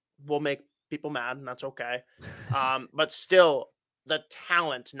one will make people mad, and that's okay. But still, the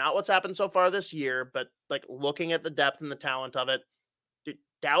talent, not what's happened so far this year, but like looking at the depth and the talent of it, dude,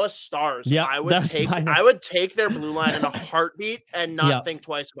 Dallas Stars. Yeah, I would take their blue line in a heartbeat and not think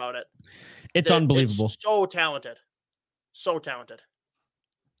twice about it. It's unbelievable. It's so talented.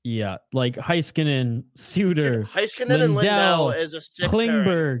 Yeah, like Heiskanen, Suter, Heiskanen and Lindell is a sick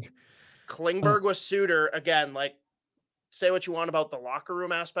Klingberg. Klingberg with Suter again. Like, say what you want about the locker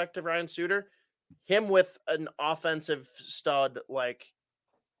room aspect of Ryan Suter. Him with an offensive stud like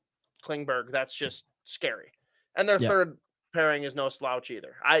Klingberg, that's just scary. And their third pairing is no slouch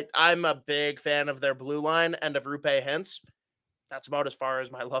either. I'm a big fan of their blue line and of Rupe Hintz. That's about as far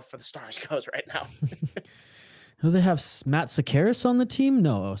as my love for the Stars goes right now. Do they have Matt Sakaris on the team?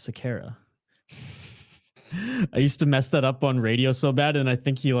 No, Sakara. I used to mess that up on radio so bad, and I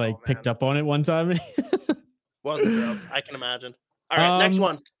think he picked up on it one time. Wasn't a joke. I can imagine. All right, next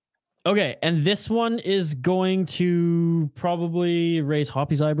one. Okay, and this one is going to probably raise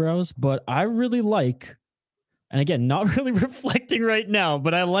Hoppy's eyebrows, but I really like, and again, not really reflecting right now,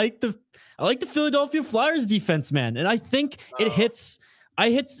 but I like the Philadelphia Flyers defense, man, and I think it hits.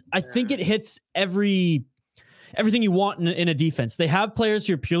 I think it hits everything you want in a defense. They have players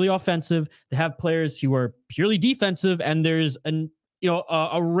who are purely offensive. They have players who are purely defensive, and there's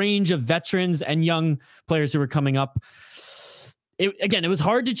a range of veterans and young players who are coming up. It was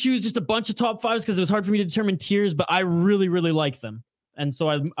hard to choose just a bunch of top fives because it was hard for me to determine tiers, but I really, really like them. And so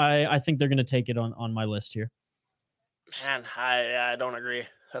I think they're going to take it on my list here. Man, I don't agree.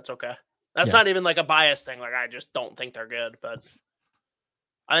 That's okay. That's not even like a bias thing. Like, I just don't think they're good, but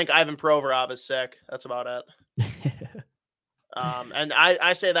I think Ivan Provorov is sick. That's about it. And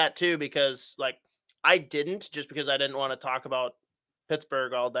I say that too, because like I didn't just because I didn't want to talk about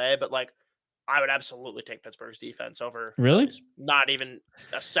Pittsburgh all day, but like, I would absolutely take Pittsburgh's defense over. Really? Not even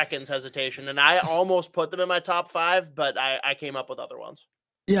a second's hesitation. And I almost put them in my top five, but I came up with other ones.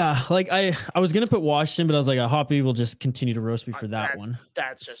 Yeah, like I was gonna put Washington, but I was like, Hoppy will just continue to roast me for that one.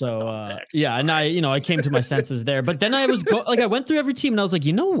 That's just so yeah, and I came to my senses there. But then I went through every team and I was like,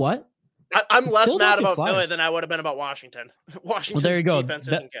 you know what? I'm less mad about Philly than I would have been about Washington. Washington's there you go. defense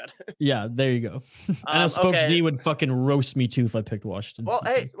isn't good. Yeah, there you go. I know Spoke Z would fucking roast me too if I picked Washington. Well,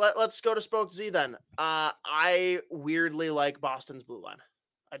 defense. Hey, let's go to Spoke Z then. I weirdly like Boston's blue line.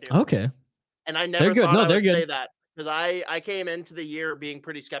 I do. Okay. And I never thought I would say that because I came into the year being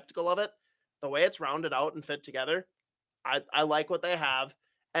pretty skeptical of it. The way it's rounded out and fit together, I like what they have.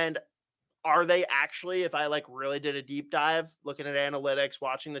 And are they actually, if I really did a deep dive, looking at analytics,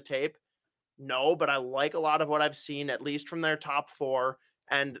 watching the tape, no, but I like a lot of what I've seen, at least from their top four,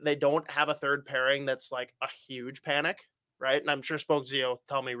 and they don't have a third pairing that's like a huge panic, right? And I'm sure Spoke Z will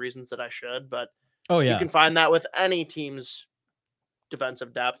tell me reasons that I should, but you can find that with any team's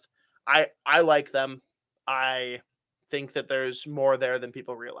defensive depth. I like them. I think that there's more there than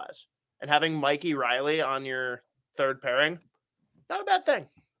people realize. And having Mikey Riley on your third pairing, not a bad thing.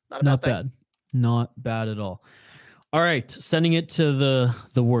 Not bad. Not bad at all. All right, sending it to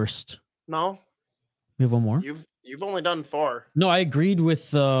the worst. No. We have one more? You've only done 4. No, I agreed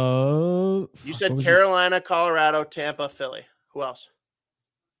with you said Carolina, Colorado, Tampa, Philly. Who else?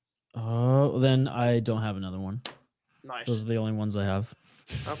 Then I don't have another one. Nice. Those are the only ones I have.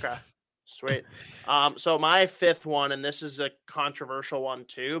 Okay. Sweet. So my 5th one, and this is a controversial one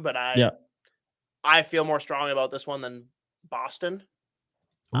too, but I feel more strongly about this one than Boston.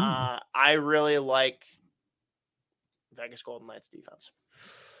 I really like Vegas Golden Knights defense.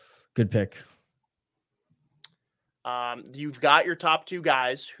 Good pick. You've got your top two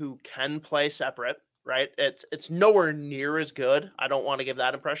guys who can play separate, right? It's nowhere near as good. I don't want to give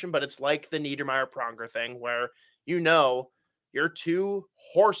that impression, but it's like the Niedermeyer-Pronger thing where your two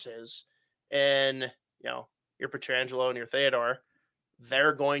horses in, your Pietrangelo and your Theodore,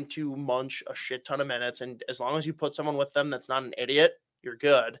 they're going to munch a shit ton of minutes. And as long as you put someone with them that's not an idiot, you're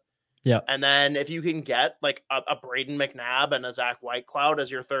good. Yeah. And then if you can get like a Braden McNabb and a Zach Whitecloud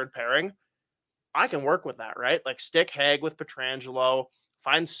as your third pairing, I can work with that, right? Like stick Haig with Pietrangelo,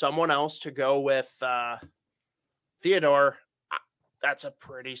 find someone else to go with Theodore. That's a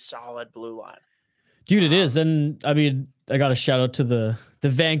pretty solid blue line. Dude, it is. And I mean, I got a shout out to the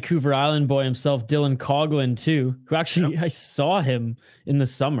Vancouver Island boy himself, Dylan Coughlin, too, who actually, I saw him in the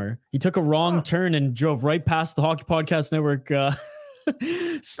summer. He took a wrong turn and drove right past the Hockey Podcast Network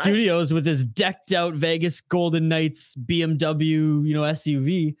studios with his decked out Vegas Golden Knights BMW,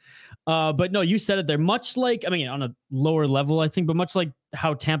 SUV. But no, you said it there. Much like, on a lower level, I think, but much like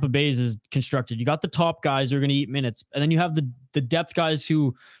how Tampa Bay's is constructed. You got the top guys who are going to eat minutes, and then you have the depth guys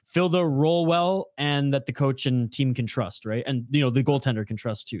who fill their role well and that the coach and team can trust, right? And the goaltender can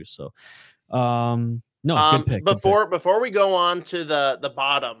trust too. So, good pick. Before we go on to the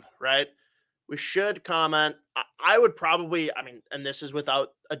bottom, right? We should comment. I would probably, and this is without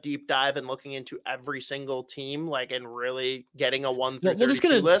a deep dive and looking into every single team, like, and really getting a 1 through 32 we're just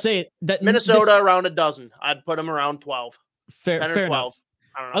gonna list. say that Minnesota around a dozen. I'd put them around 12. Fair 10 or 12. enough.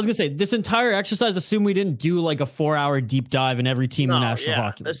 I was gonna say this entire exercise. Assume we didn't do like a 4-hour deep dive in every team in the National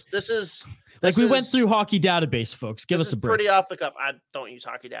Hockey League. This is we went through Hockey Database, folks. Give us a break. Pretty off the cuff. I don't use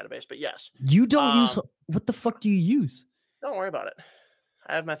Hockey Database, but yes. You don't use. What the fuck do you use? Don't worry about it.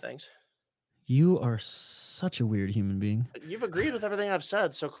 I have my things. You are such a weird human being. You've agreed with everything I've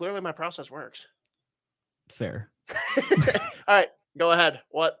said, so clearly my process works. Fair. All right, go ahead.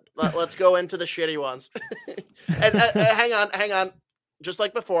 Let's go into the shitty ones. And hang on. Just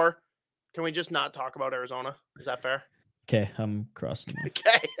like before, can we just not talk about Arizona? Is that fair? Okay, I'm crossing.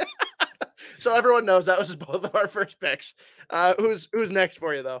 Okay. So everyone knows that was both of our first picks. Who's next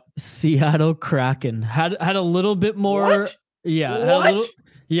for you though? Seattle Kraken had a little bit more. What?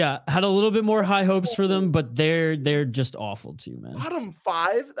 Yeah, had a little bit more high hopes for them, but they're just awful too, man. Bottom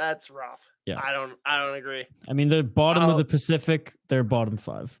 5? That's rough. Yeah. I don't agree. They're bottom of the Pacific, they're bottom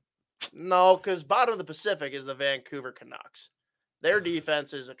 5. No, because bottom of the Pacific is the Vancouver Canucks. Their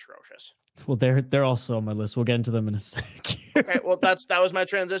defense is atrocious. Well, they're also on my list. We'll get into them in a sec. Okay, well that was my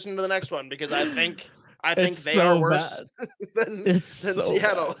transition to the next one because I think they are worse than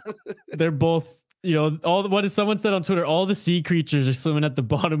Seattle. They're both. What someone said on Twitter, all the sea creatures are swimming at the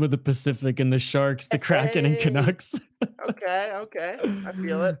bottom of the Pacific, and the sharks, the Kraken, and Canucks. Okay. I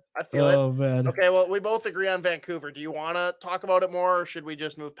feel it. Oh, man. Okay, well, we both agree on Vancouver. Do you want to talk about it more, or should we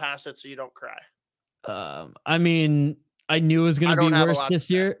just move past it so you don't cry? I knew it was going to be worse this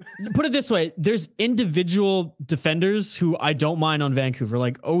year. Put it this way. There's individual defenders who I don't mind on Vancouver.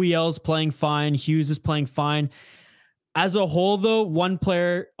 Like OEL's playing fine. Hughes is playing fine. As a whole, though, one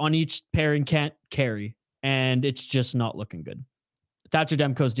player on each pairing can't carry, and it's just not looking good. Thatcher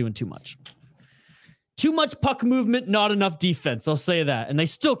Demko's doing too much. Too much puck movement, not enough defense. I'll say that. And they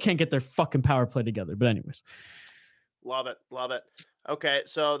still can't get their fucking power play together. But anyways. Love it. Okay,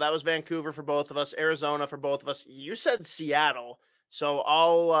 so that was Vancouver for both of us. Arizona for both of us. You said Seattle. So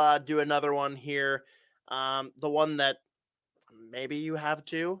I'll do another one here. The one that maybe you have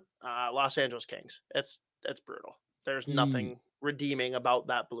too. Los Angeles Kings. It's brutal. There's nothing redeeming about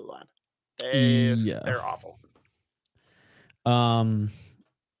that blue line. They're awful.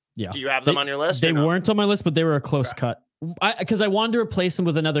 Yeah. Do you have them on your list? They weren't on my list, but they were a close cut. Because I wanted to replace them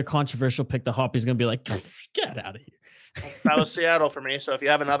with another controversial pick. The Hoppy's going to be like, get out of here. That was Seattle for me. So if you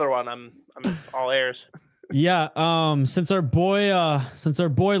have another one, I'm all ears. Yeah. Since our boy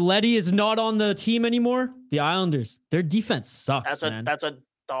Letty is not on the team anymore, the Islanders, their defense sucks. That's a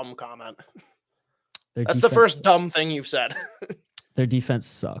dumb comment. That's the first dumb thing you've said. Their defense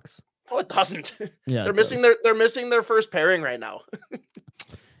sucks. No, it doesn't. Yeah, they're missing their first pairing right now.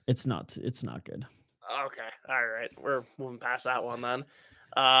 It's not good. Okay. All right. We're moving past that one then.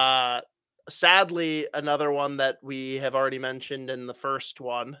 Sadly, another one that we have already mentioned in the first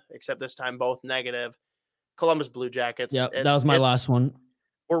one, except this time both negative. Columbus Blue Jackets. Yeah, that was my last one.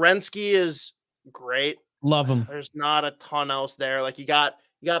 Werenski is great. Love him. There's not a ton else there. Like you got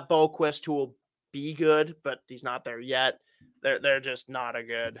Boquist who will be good, but he's not there yet. They're just not a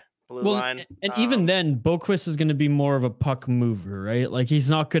good blue line. And even then, Boquist is going to be more of a puck mover, right? Like he's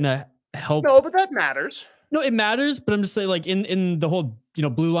not going to help. No, but that matters. No, it matters, but I'm just saying, like in the whole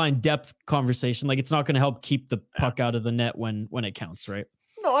blue line depth conversation, like it's not going to help keep the puck out of the net when it counts, right?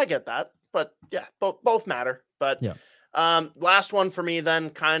 No, I get that, but yeah, both matter. But yeah, last one for me,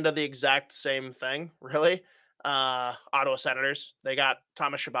 then kind of the exact same thing, really. Ottawa Senators. They got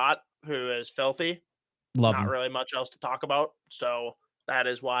Thomas Chabot, who is filthy. love Not him. really much else to talk about, so that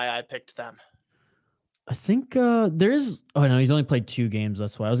is why I picked them. I think there's. Oh no, he's only played 2 games.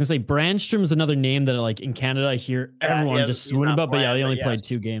 That's why I was gonna say Brandstrom's another name that like in Canada I hear everyone just swoon about. But yeah, he only played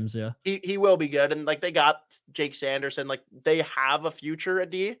 2 games. Yeah, he will be good, and like they got Jake Sanderson. Like they have a future at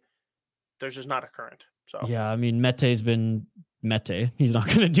D. There's just not a current. So yeah, I mean Mete's been Mete. He's not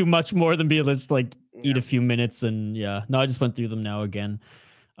gonna do much more than be able to like eat a few minutes. And yeah, no, I just went through them now again.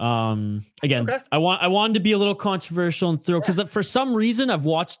 Again, okay. I wanted to be a little controversial and throw because for some reason I've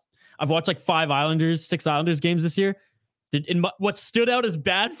watched like 6 Islanders games this year. What stood out as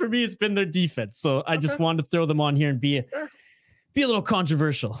bad for me has been their defense. So I just wanted to throw them on here and be a little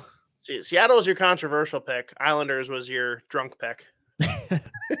controversial. See, Seattle was your controversial pick. Islanders was your drunk pick.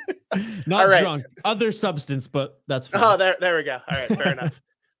 Not drunk, other substance, but that's fine. Oh, there we go. All right, fair enough.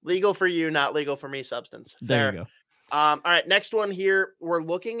 Legal for you, not legal for me. Substance. Fair. There you go. All right, next one here. We're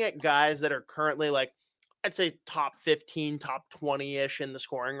looking at guys that are currently like, I'd say top 15, top 20-ish in the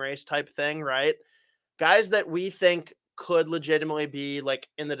scoring race type thing, right? Guys that we think could legitimately be like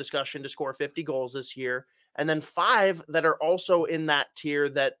in the discussion to score 50 goals this year. And then 5 that are also in that tier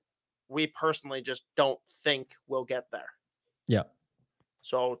that we personally just don't think will get there. Yeah.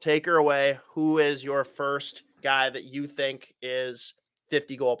 So take her away. Who is your first guy that you think is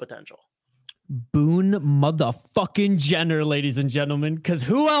 50 goal potential? Boone motherfucking Jenner, ladies and gentlemen, because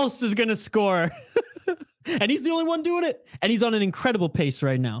who else is going to score? And he's the only one doing it. And he's on an incredible pace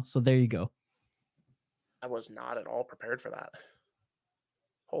right now. So there you go. I was not at all prepared for that.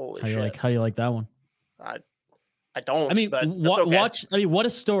 Holy shit. How do you like that one? I don't. I mean, but watch. I mean, what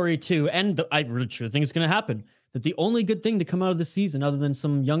a story too. And I really think it's going to happen. That the only good thing to come out of the season, other than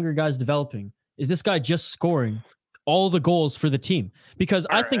some younger guys developing, is this guy just scoring all the goals for the team. Because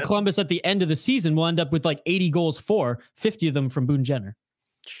I think Columbus at the end of the season will end up with like 80 goals 50 of them from Boone Jenner.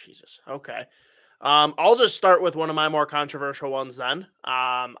 Jesus. Okay. I'll just start with one of my more controversial ones then.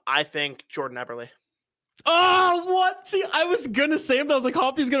 I think Jordan Eberle. Oh, what? See, I was going to say him, but I was like,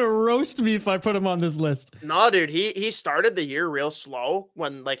 Hoppy's going to roast me if I put him on this list. No, dude, he started the year real slow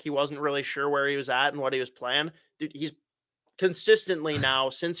when like he wasn't really sure where he was at and what he was playing. Dude, he's consistently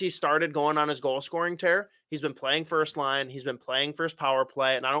now, since he started going on his goal scoring tear, he's been playing first line, he's been playing first power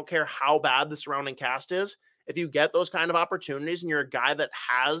play, and I don't care how bad the surrounding cast is. If you get those kind of opportunities and you're a guy that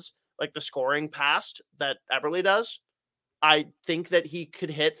has like the scoring past that Eberle does, I think that he could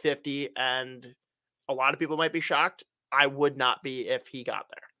hit 50, and a lot of people might be shocked. I would not be if he got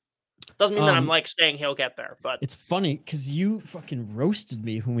there. Doesn't mean that I'm like saying he'll get there, but it's funny because you fucking roasted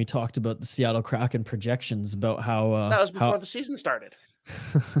me when we talked about the Seattle Kraken projections about how that was before the season started.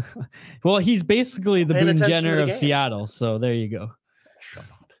 Well, he's basically the Boone Jenner of Seattle, so there you go. Shut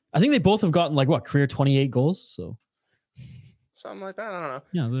up. I think they both have gotten like career 28 goals, so something like that. I don't know.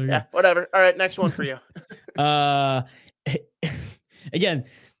 Yeah, there you go. Whatever. All right, next one for you. Again,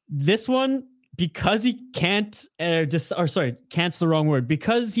 this one. Because he can't, can't's the wrong word.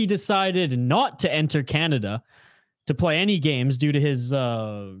 Because he decided not to enter Canada to play any games due to his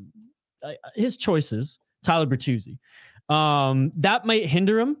choices, Tyler Bertuzzi. That might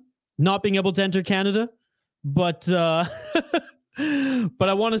hinder him not being able to enter Canada, but but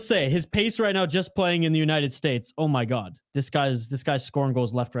I want to say his pace right now, just playing in the United States. Oh my God, this guy's scoring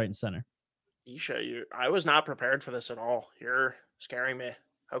goals left, right, and center. Isha, I was not prepared for this at all. You're scaring me.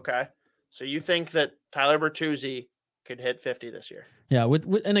 Okay. So you think that Tyler Bertuzzi could hit 50 this year? Yeah,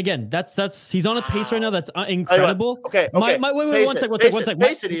 and again, that's he's on a pace right now that's incredible. Okay. Wait, one sec.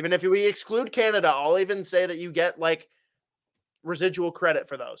 Pace it. Even if we exclude Canada, I'll even say that you get like residual credit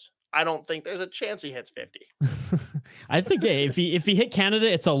for those. I don't think there's a chance he hits 50. I think if he hit Canada,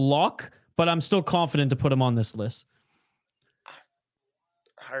 it's a lock. But I'm still confident to put him on this list.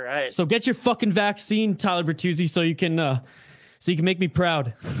 All right. So get your fucking vaccine, Tyler Bertuzzi, so you can make me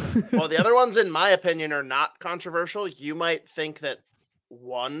proud. Well, the other ones, in my opinion, are not controversial. You might think that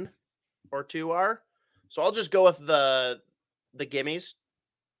 1 or 2 are. So I'll just go with the gimmies.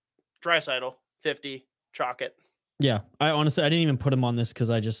 Draisaitl, 50, chalk it. Yeah, I honestly didn't even put him on this because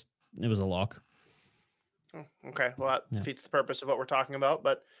it was a lock. Oh, okay, well, that defeats the purpose of what we're talking about.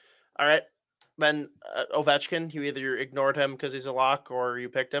 But all right, then Ovechkin, you either ignored him because he's a lock or you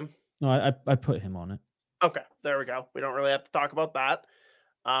picked him. No, I put him on it. Okay, there we go. We don't really have to talk about that.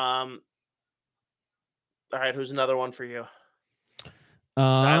 All right, who's another one for you?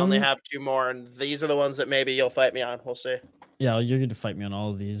 I only have 2 more, and these are the ones that maybe you'll fight me on. We'll see. Yeah, you're going to fight me on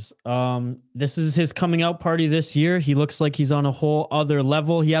all of these. This is his coming out party this year. He looks like he's on a whole other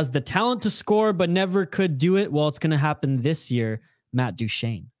level. He has the talent to score, but never could do it. Well, it's going to happen this year. Matt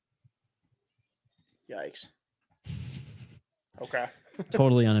Duchene. Yikes. Okay.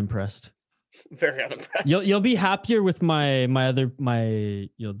 Totally unimpressed. Very unimpressed. You'll be happier with my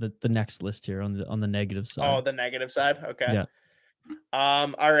the next list here on the negative side. Oh, the negative side. Okay. Yeah.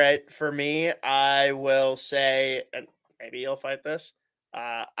 All right. For me, I will say, and maybe you'll fight this.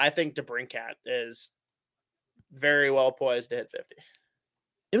 I think DeBrincat is very well poised to hit 50.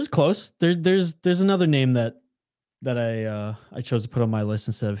 It was close. There's another name that I chose to put on my list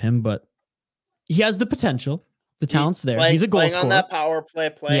instead of him, but he has the potential. The talent's there. He's a goal scorer. On that power play,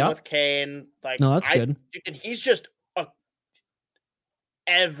 playing with Kane. No, that's good. And he's just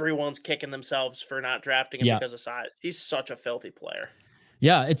everyone's kicking themselves for not drafting him because of size. He's such a filthy player.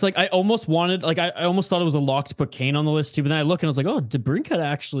 Yeah, it's like I almost thought it was a lock to put Kane on the list too, but then I look and I was like, oh, DeBrincat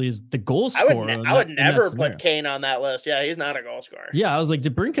actually is the goal scorer. I would never put Kane on that list. Yeah, he's not a goal scorer. Yeah, I was like,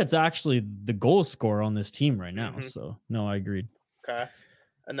 DeBrincat's actually the goal scorer on this team right now. Mm-hmm. So no, I agreed. Okay.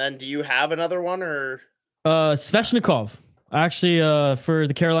 And then do you have another one or? Svechnikov, actually, for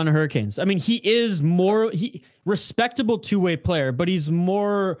the Carolina Hurricanes. I mean, he is more respectable two-way player, but he's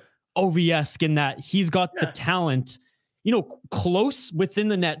more OV-esque in that he's got the talent, close within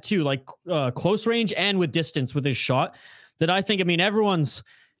the net too, like close range and with distance with his shot. That I think, I mean, everyone's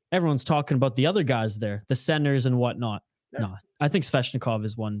talking about the other guys there, the centers and whatnot. Yeah. No, I think Svechnikov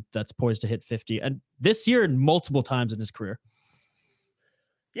is one that's poised to hit 50, and this year and multiple times in his career.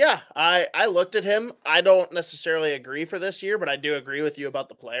 Yeah, I looked at him. I don't necessarily agree for this year, but I do agree with you about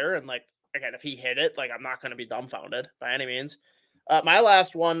the player. And like, again, if he hit it, like, I'm not going to be dumbfounded by any means. My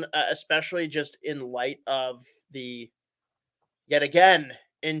last one, especially just in light of the yet again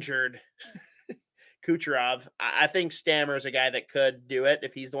injured Kucherov, I think Stammer is a guy that could do it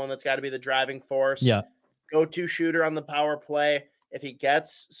if he's the one that's got to be the driving force. Yeah. Go-to shooter on the power play. If he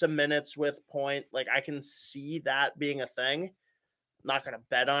gets some minutes with Point, like, I can see that being a thing. Not going to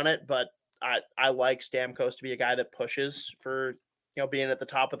bet on it, but I like Stamkos to be a guy that pushes for, being at the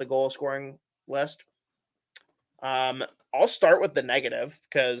top of the goal scoring list. I'll start with the negative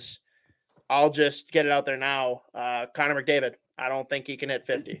because I'll just get it out there now. Connor McDavid. I don't think he can hit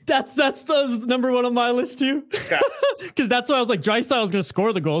 50. That's the number one on my list too. Because that's why I was like, Draisaitl is going to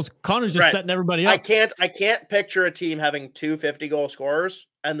score the goals. Connor's just setting everybody up. I can't picture a team having 2 50-goal scorers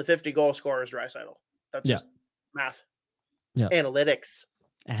and the 50-goal scorer is Draisaitl. That's just math. Yeah. Analytics.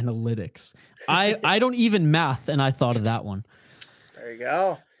 I don't even math, and I thought of that one. There you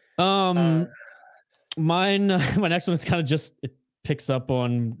go. My next one is kind of just, it picks up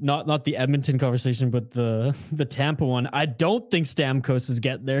on not the Edmonton conversation, but the Tampa one. I don't think Stamkos is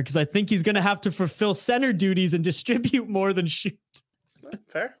getting there because I think he's going to have to fulfill center duties and distribute more than shoot.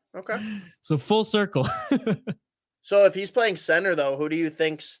 Fair. Okay. So full circle. So if he's playing center, though, who do you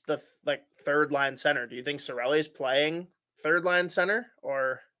think's the third line center? Do you think Cirelli's playing third line center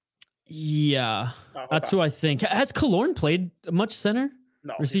or? Yeah, that's who I think. Has Killorn played much center?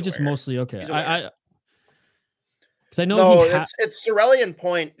 No. Or is he just mostly okay? Because I know it's Cirelli and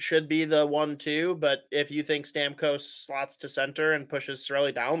Point should be the 1-2, but if you think Stamkos slots to center and pushes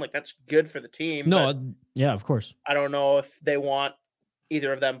Cirelli down, like, that's good for the team. No, yeah, of course. I don't know if they want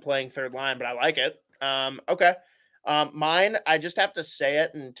either of them playing third line, but I like it. Okay. Mine, I just have to say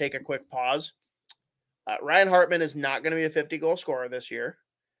it and take a quick pause. Ryan Hartman is not going to be a 50-goal scorer this year,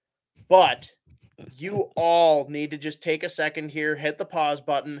 but you all need to just take a second here, hit the pause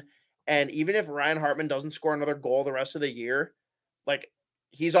button, and even if Ryan Hartman doesn't score another goal the rest of the year, like,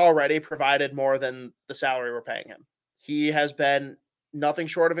 he's already provided more than the salary we're paying him. He has been nothing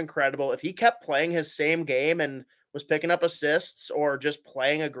short of incredible. If he kept playing his same game and was picking up assists or just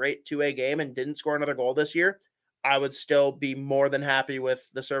playing a great two-way game and didn't score another goal this year, I would still be more than happy with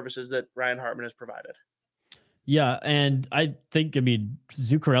the services that Ryan Hartman has provided. Yeah, and I think,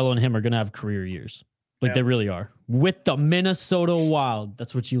 Zuccarello and him are going to have career years. They really are. With the Minnesota Wild.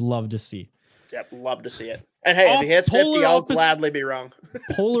 That's what you love to see. Yep, love to see it. And hey, if he hits 50, I'll gladly be wrong.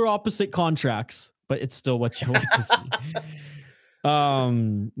 Polar opposite contracts, but it's still what you like to see.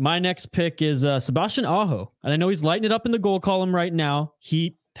 My next pick is Sebastian Aho. And I know he's lighting it up in the goal column right now.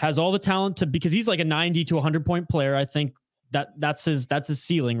 He has all the talent because he's like a 90 to 100 point player. I think that's his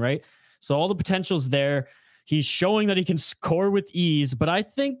ceiling, right? So all the potential's there. He's showing that he can score with ease, but I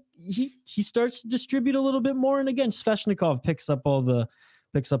think he starts to distribute a little bit more. And again, Svechnikov picks up all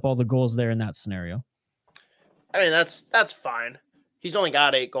the goals there in that scenario. I mean, that's fine. He's only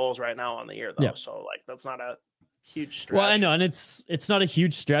got 8 goals right now on the year, though. Yeah. So, like, that's not a Huge stretch. Well, I know, and it's not a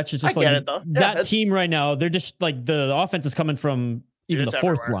huge stretch. It's just I get it, though. Yeah, that team right now. They're just like the offense is coming from even the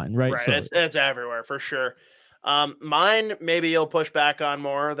fourth line, right? So it's everywhere for sure. Mine, maybe you'll push back on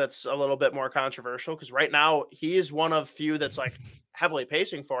more. That's a little bit more controversial because right now he is one of few that's like heavily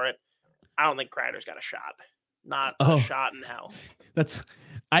pacing for it. I don't think Kreider's got a shot. Not a shot in hell.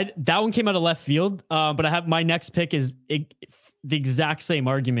 That one came out of left field. But I have my next pick is the exact same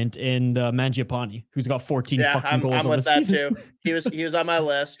argument in Mangiapane, who's got 14 fucking goals. I'm with that season. too. He was on my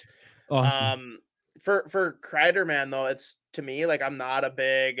list. Awesome. For Kreider, man, though, it's to me like I'm not a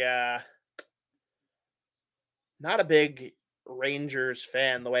big Rangers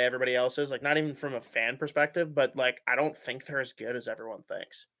fan the way everybody else is. Like not even from a fan perspective, but like I don't think they're as good as everyone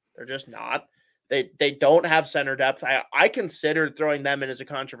thinks. They're just not. They don't have center depth. I considered throwing them in as a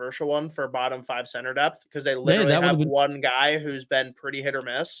controversial one for bottom 5 center depth because they literally have one guy who's been pretty hit or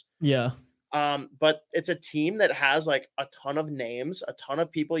miss. Yeah. But it's a team that has like a ton of names, a ton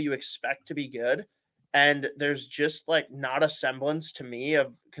of people you expect to be good. And there's just like not a semblance to me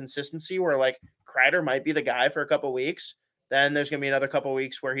of consistency where like Kreider might be the guy for a couple weeks. Then there's going to be another couple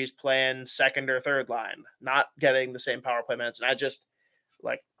weeks where he's playing second or third line, not getting the same power play minutes. And I just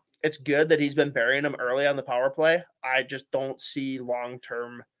like, it's good that he's been burying them early on the power play. I just don't see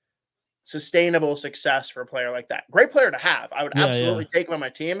long-term sustainable success for a player like that. Great player to have. I would absolutely take him on my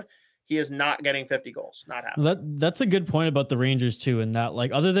team. He is not getting 50 goals. Not happening. That's a good point about the Rangers too. In that,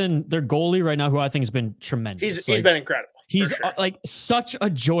 like, other than their goalie right now, who I think has been tremendous. He's been incredible. He's like such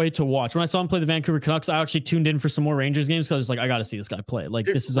a joy to watch. When I saw him play the Vancouver Canucks, I actually tuned in for some more Rangers games because I was like, I got to see this guy play. Like,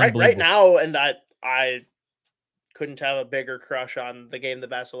 dude, this is unbelievable. Right now, and I couldn't have a bigger crush on the game that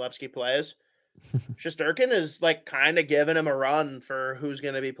Vasilevsky plays. Shesterkin is like kind of giving him a run for who's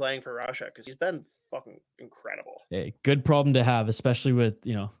going to be playing for Russia because he's been fucking incredible. Hey, good problem to have, especially with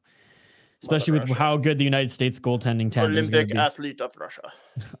how good the United States goaltending tandem is. Olympic athlete of Russia.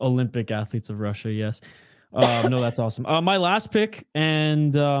 Olympic athletes of Russia, yes. No, that's awesome. My last pick,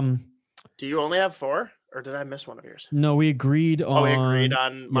 and do you only have 4, or did I miss one of yours? No, we agreed on. Oh, we agreed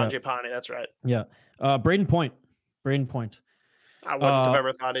on Mangiapane. That's right. Yeah, Braden Point. I wouldn't have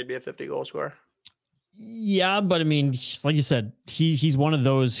ever thought he'd be a 50 goal scorer. Yeah, but I mean, like you said, he's one of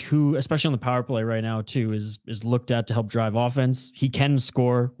those who, especially on the power play right now, too, is looked at to help drive offense. He can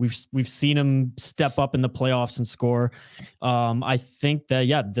score. We've seen him step up in the playoffs and score. I think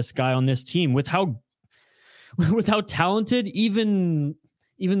that this guy on this team, with how talented even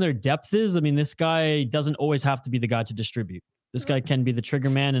their depth is, I mean, this guy doesn't always have to be the guy to distribute. This guy can be the trigger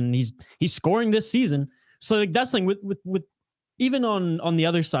man, and he's scoring this season. So like that's the thing with even on the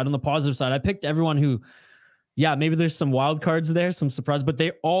other side, on the positive side, I picked everyone who, maybe there's some wild cards there, some surprise, but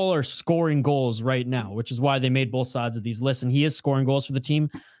they all are scoring goals right now, which is why they made both sides of these lists. And he is scoring goals for the team.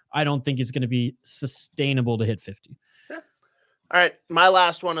 I don't think it's going to be sustainable to hit 50. Yeah. All right. My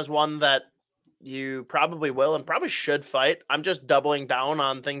last one is one that you probably will and probably should fight. I'm just doubling down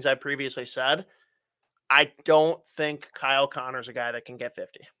on things I previously said. I don't think Kyle Connor's a guy that can get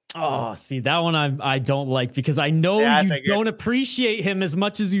 50. Oh, see, that one I don't like because I know you don't appreciate him as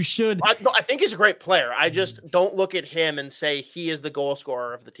much as you should. I think he's a great player. I just don't look at him and say he is the goal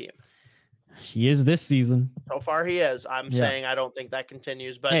scorer of the team. He is this season. So far he is. I'm saying I don't think that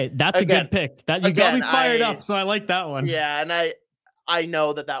continues. But hey, that's a good pick. That you got me fired up, so I like that one. Yeah, and I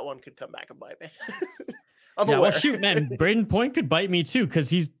know that one could come back and bite me. I'm aware. Well, shoot, man, Braden Point could bite me too because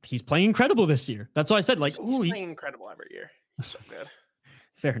he's playing incredible this year. That's why I said like, he's playing incredible every year. He's so good.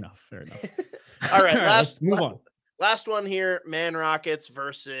 Fair enough. All right, let's move on. Last one here, Man Rockets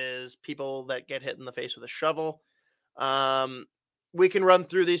versus people that get hit in the face with a shovel. We can run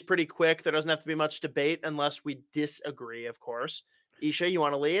through these pretty quick. There doesn't have to be much debate unless we disagree, of course. Isha, you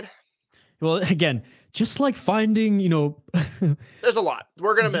want to lead? Well, again, just like finding, there's a lot.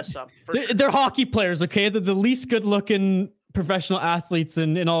 We're going to miss some. They're hockey players, okay? They're the least good-looking professional athletes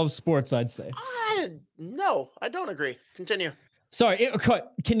in all of sports, I'd say. No, I don't agree. Continue. Sorry,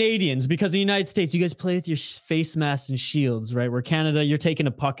 Canadians, because in the United States, you guys play with your face masks and shields, right? Where Canada, you're taking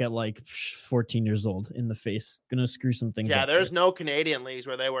a puck at like 14 years old in the face. Gonna screw some things up. Yeah, there's no Canadian leagues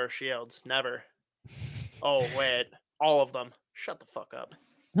where they wear shields. Never. Oh, wait. All of them. Shut the fuck up.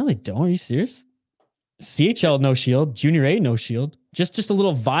 No, they don't. Are you serious? CHL, no shield. Junior A, no shield. Just a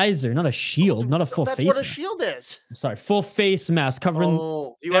little visor, not a shield, not a full face mask. That's what a shield is. I'm sorry, full face mask covering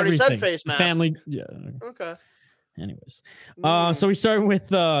you already said face mask. Family, yeah. Okay. Anyways, so we start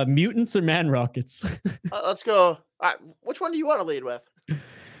with Mutants or Man Rockets. Let's go. Which one do you want to lead with?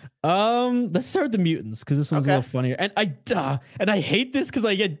 Let's start with the Mutants because this one's a little funnier. And I hate this because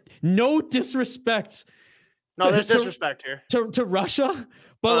I get no disrespect No, there's disrespect here. To Russia,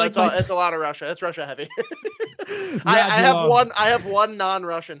 but No, like it's a lot of Russia. It's Russia heavy. Radulov. I have one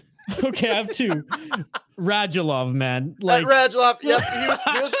non-Russian. Okay, I have two. Radulov, man. Like Radulov, yep,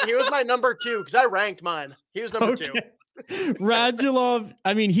 he was my number 2 because I ranked mine. He was number 2. Radulov,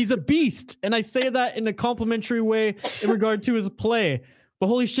 I mean, he's a beast, and I say that in a complimentary way in regard to his play. But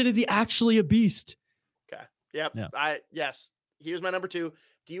holy shit, is he actually a beast? Okay. Yep. Yeah. Yes, he was my number 2.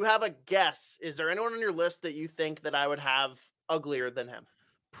 Do you have a guess? Is there anyone on your list that you think that I would have uglier than him?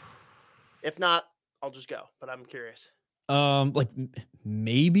 If not, I'll just go. But I'm curious. Like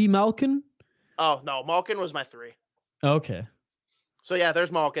maybe Malkin? Oh no, Malkin was my 3. Okay. So yeah,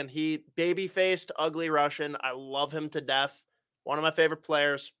 there's Malkin. He baby-faced, ugly Russian. I love him to death. One of my favorite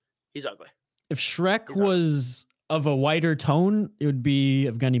players. He's ugly. If Shrek was of a whiter tone, it would be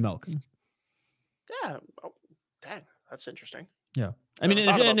Evgeny Malkin. Yeah. Oh, dang, that's interesting. Yeah. I mean,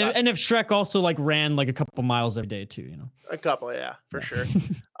 and if Shrek also like ran like a couple miles every day too, you know. A couple, yeah, for sure.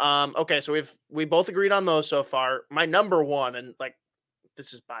 Okay, so we both agreed on those so far. My number 1, and like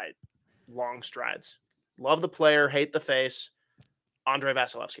this is by long strides. Love the player, hate the face. Andrei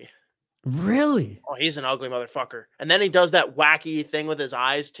Vasilevsky. Really? Oh, he's an ugly motherfucker. And then he does that wacky thing with his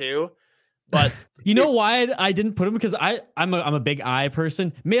eyes too. But you know why I didn't put him? Because I'm a big eye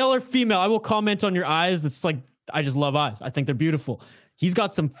person, male or female. I will comment on your eyes. That's like I just love eyes. I think they're beautiful. He's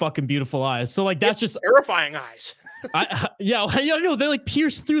got some fucking beautiful eyes. So like that's just terrifying eyes. Yeah, they like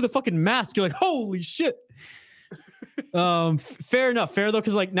pierce through the fucking mask. You're like, holy shit. Fair enough. Fair though,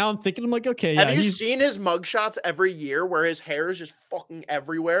 because like now I'm thinking, I'm like, okay. Have you seen his mugshots every year where his hair is just fucking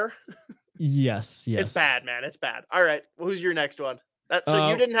everywhere? Yes. It's bad, man. It's bad. All right. Well, who's your next one? So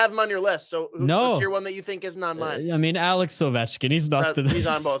you didn't have him on your list. So what's your one that you think isn't on mine? I mean, Alex Ovechkin. He's not. He's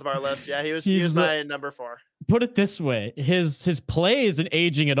on both of our lists. Yeah, he was my number 4. Put it this way: his play isn't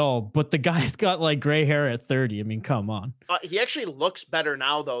aging at all, but the guy's got like gray hair at 30. I mean, come on. He actually looks better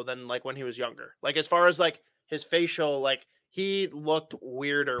now though than like when he was younger. Like as far as like his facial, like he looked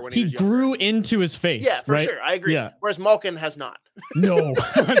weirder when he was younger. Grew into his face. Yeah, for right? sure. I agree. Yeah. Whereas Malkin has not. No.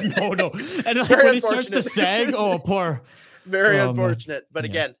 And like, when he starts to sag, oh, poor. Very unfortunate. But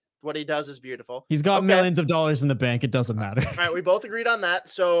again, what he does is beautiful. He's got millions of dollars in the bank. It doesn't matter. All right, we both agreed on that.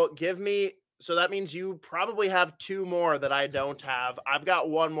 So so that means you probably have 2 more that I don't have. I've got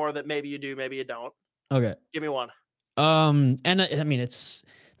 1 more that maybe you do, maybe you don't. Okay. Give me 1. And I mean, this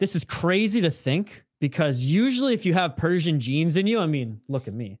is crazy to think because usually if you have Persian genes in you, I mean, look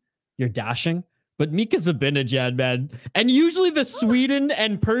at me, you're dashing, but Mika Zibanejad, man. And usually the Sweden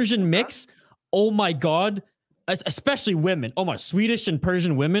and Persian mix, oh my God, especially women. Oh my, Swedish and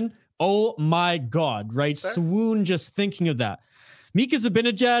Persian women. Oh my God, right? Fair. Swoon just thinking of that. Mika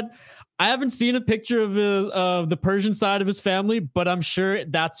Zibanejad, I haven't seen a picture of the Persian side of his family, but I'm sure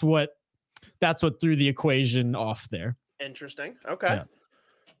that's what threw the equation off there. Interesting. Okay.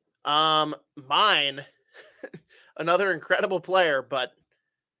 Yeah. Mine, another incredible player, but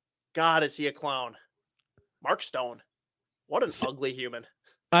God, is he a clown? Mark Stone. What an ugly human.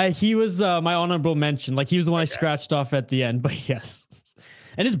 He was my honorable mention. Like he was the one I scratched off at the end, but yes.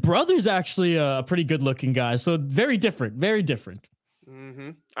 And his brother's actually a pretty good looking guy. So very different, very different.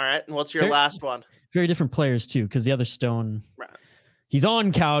 Mm-hmm. All right. And what's your last one? Very different players too. Cause the other Stone, he's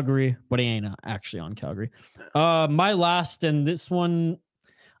on Calgary, but he ain't actually on Calgary. My last, and this one,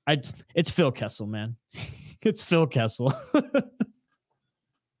 it's Phil Kessel, man. It's Phil Kessel.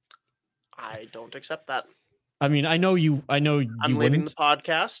 I don't accept that. I mean, I know you. I'm leaving the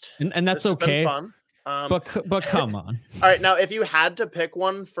podcast, and that's okay. Fun. But come on. All right, now if you had to pick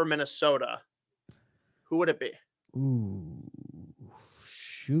one for Minnesota, who would it be? Ooh,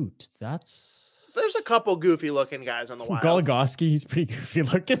 shoot, there's a couple goofy looking guys on the Wild. Goligoski, he's pretty goofy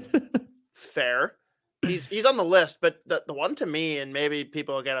looking. Fair. He's on the list, but the one to me, and maybe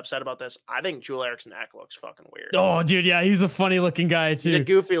people will get upset about this, I think Joel Eriksson Ek looks fucking weird. Oh, dude, yeah, he's a funny looking guy too. He's a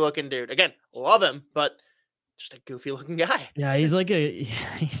goofy looking dude. Again, love him, but just a goofy looking guy. Yeah, he's like an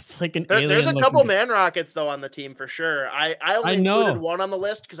alien. There's a couple man rockets though on the team for sure. I only included 1 on the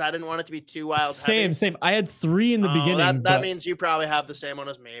list because I didn't want it to be too wild. Same. I had 3 in the beginning. That means you probably have the same one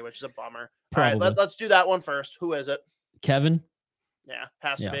as me, which is a bummer. Probably. All right, let's do that one first. Who is it? Kevin. Yeah,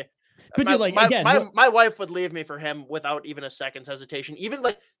 has to be. But my wife would leave me for him without even a second's hesitation. Even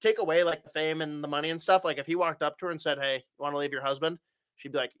like take away like the fame and the money and stuff. Like if he walked up to her and said, "Hey, you want to leave your husband?"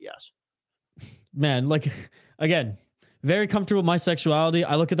 She'd be like, "Yes." Man, like again, very comfortable with my sexuality.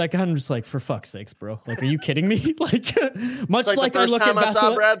 I look at that guy and I'm just like, for fuck's sakes, bro. Like, are you kidding me? Like, much like I look at I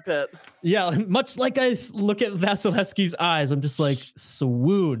saw Brad Pitt. Yeah, much like I look at Vasilevsky's eyes, I'm just like,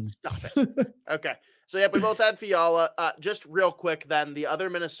 swoon. Stop it. Okay. So yeah, we both had Fiala. Just real quick, then the other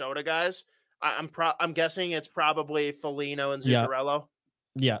Minnesota guys, I'm guessing it's probably Foligno and Yeah. Zuccarello.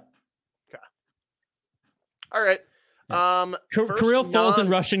 Yeah. Okay. All right. Kirill falls in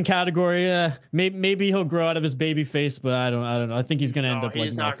Russian category. Maybe he'll grow out of his baby face, but I don't know. I think he's gonna end up like Malkin.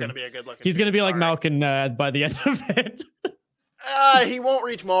 He's not gonna be a good looking. He's gonna be like Malkin by the end of it. He won't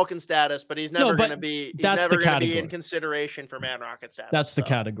reach Malkin status, but he's never gonna be. He's never gonna be in consideration for Man Rocket status. That's the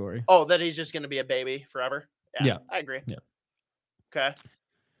category. Oh, that he's just gonna be a baby forever. Yeah. I agree. Yeah. Okay.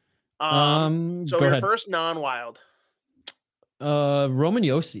 So your first non-wild. Roman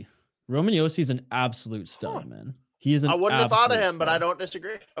Yossi. Roman Yossi's an absolute stud, man. He is. I wouldn't have thought of him, but I don't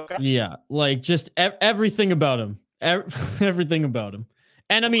disagree. Okay. Yeah, like just everything about him. Everything about him.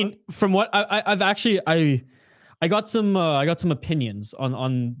 And I mean, from what I've actually I got some opinions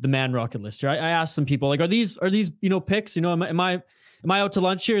on the Man Rocket list here. I asked some people like, are these picks? Am I out to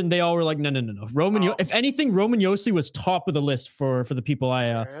lunch here? And they all were like, no. If anything, Roman Yossi was top of the list for the people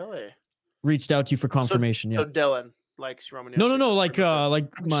I reached out to for confirmation. So Dylan likes Roman Yossi. No. Like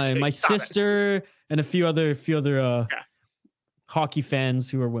my sister and a few other hockey fans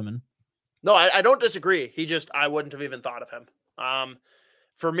who are women. No, I don't disagree. I wouldn't have even thought of him.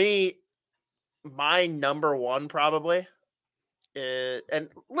 For me, my number one probably is, and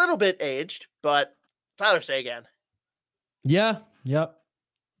a little bit aged, but Tyler Seguin. Yeah. Yep.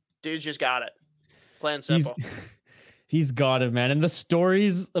 Dude's just got it. Plain simple. He's got it, man. And the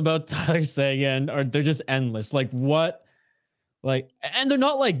stories about Tyler Seguin they're just endless. Like what? And they're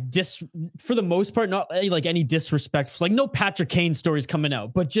not like for the most part, not like any disrespect. Like no Patrick Kane stories coming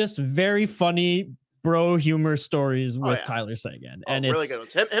out, but just very funny bro humor stories with Tyler Seguin. And really good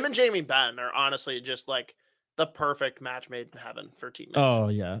ones. Him and Jamie Benn are honestly just like the perfect match made in heaven for teammates. Oh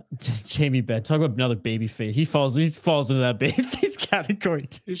yeah. Jamie Benn. Talk about another baby face. He falls into that baby face category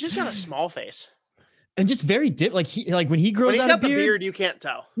too. He's just got a small face. And just very when he grows out a beard, you can't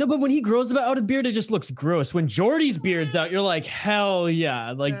tell. No, but when he grows out a beard, it just looks gross. When Jordy's beard's out, you're like, hell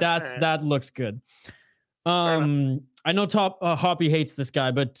yeah, like that looks good. I know Hoppy hates this guy,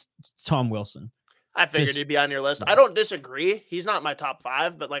 but Tom Wilson. I figured he'd be on your list. I don't disagree. He's not my top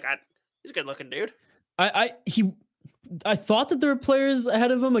 5, but he's a good looking dude. I thought that there were players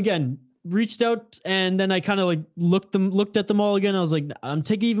ahead of him. Again, reached out and then I kind of like looked at them all again. I was like, I'm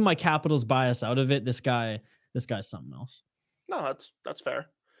taking even my Capitals bias out of it. This guy's something else. No, that's fair.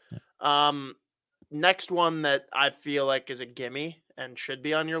 Yeah. Next one that I feel like is a gimme and should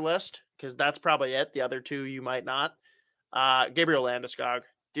be on your list, because that's probably it. The other two you might not. Gabriel Landeskog.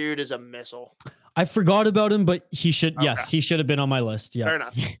 Dude is a missile. I forgot about him, but he should. Okay. Yes, he should have been on my list. Yeah, fair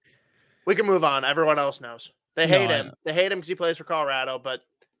enough. We can move on. Everyone else knows. They hate him. They hate him because he plays for Colorado, but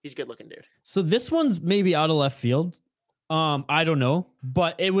he's a good looking dude. So this one's maybe out of left field. I don't know,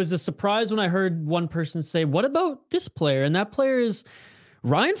 but it was a surprise when I heard one person say, "What about this player?" And that player is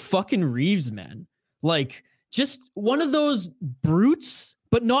Ryan fucking Reeves, man. Like just one of those brutes,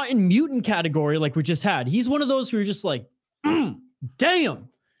 but not in mutant category like we just had. He's one of those who are just like, damn.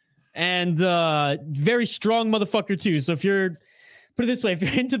 And very strong motherfucker too. So if you're, put it this way, if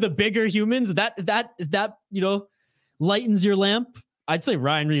you're into the bigger humans, that lightens your lamp. I'd say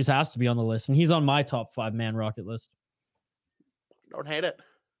Ryan Reeves has to be on the list, and he's on my top 5 Man Rocket list. Don't hate it.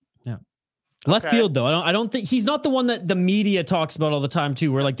 Yeah. Left field though. I don't think he's not the one that the media talks about all the time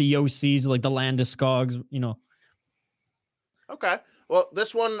too, where like the OCs, like the Landeskog's, Okay. Well,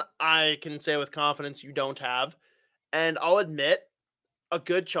 this one I can say with confidence you don't have. And I'll admit a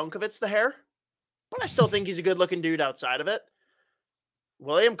good chunk of it's the hair, but I still think he's a good looking dude outside of it.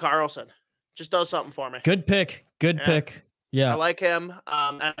 William Karlsson just does something for me. Good pick. Good pick. Yeah. I like him.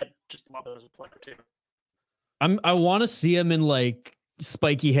 And I just love him as a player too. I want to see him in like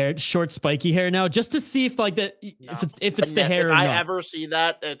spiky hair, short spiky hair now, just to see if like that, if it's the hair. If I ever see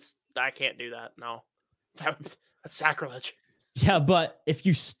that, I can't do that. No, that's sacrilege. Yeah, but if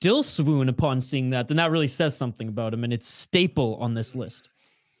you still swoon upon seeing that, then that really says something about him, and it's staple on this list.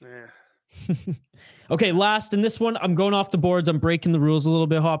 Yeah. Okay, last in this one, I'm going off the boards. I'm breaking the rules a little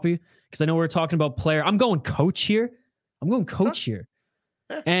bit, Hoppy, because I know we're talking about player. I'm going coach here.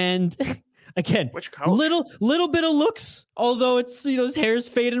 Yeah. And again, which coach? Little bit of looks, although it's his hair's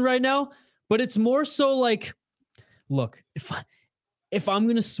fading right now, but it's more so like, look, if I'm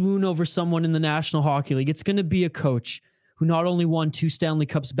gonna swoon over someone in the National Hockey League, it's gonna be a coach who not only won 2 Stanley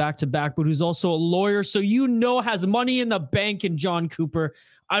Cups back-to-back, but who's also a lawyer, so has money in the bank in John Cooper.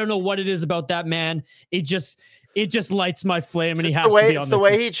 I don't know what it is about that man. It just lights my flame, and he has to be on this. It's the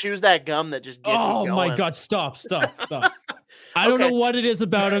way he chews that gum that just gets you going. Oh my God, stop. I don't know what it is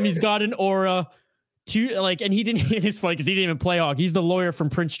about him. He's got an aura and it's funny because he didn't even play hockey. He's the lawyer from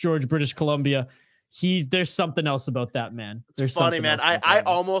Prince George, British Columbia. there's something else about that man. It's funny, man. I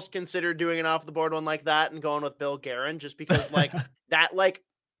almost considered doing an off the board one like that and going with Bill Guerin just because like that like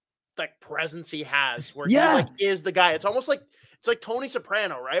presence he has where he like is the guy. It's almost like it's like Tony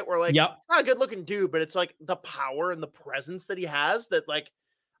Soprano, right? Where like not a good looking dude, but it's like the power and the presence that he has that like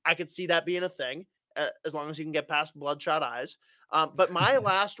I could see that being a thing as long as you can get past bloodshot eyes. But my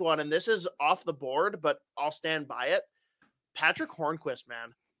last one, and this is off the board, but I'll stand by it. Patrick Hornquist,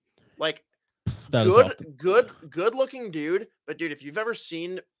 man. Like good looking dude. But dude, if you've ever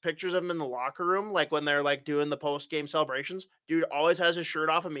seen pictures of him in the locker room, like when they're like doing the post game celebrations, dude always has his shirt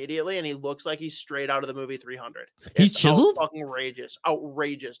off immediately, and he looks like he's straight out of the movie 300. He's chiseled, fucking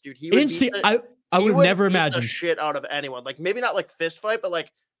outrageous, dude. He would I would never imagine the shit out of anyone. Like maybe not like fist fight, but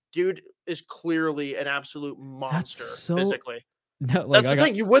like dude is clearly an absolute monster physically. No, like, that's the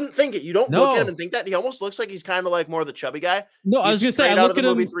thing. You wouldn't think it. You don't look at him and think that. He almost looks like he's kind of like more the chubby guy. No, I was gonna say, I out of the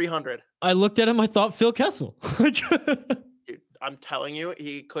movie him, 300. I looked at him. I thought Phil Kessel. Dude, I'm telling you,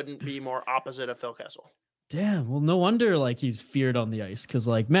 he couldn't be more opposite of Phil Kessel. Damn. Well, no wonder like he's feared on the ice because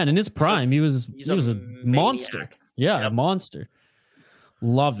like man, in his prime, he was a monster. Yeah, a monster.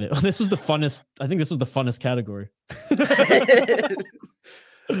 Love it. This was the funnest. I think this was the funnest category.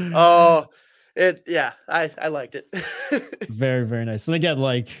 Oh. I liked it. Very, very nice. And again,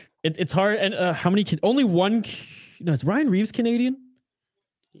 like it's hard. And how many? Only one. No, is Ryan Reeves Canadian?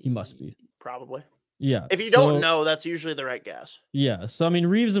 He must be. Probably. Yeah. If you don't know, that's usually the right guess. Yeah. So I mean,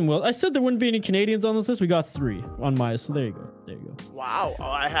 Reeves and Will. I said there wouldn't be any Canadians on this list. We got 3 on my. So there you go. There you go. Wow. Oh,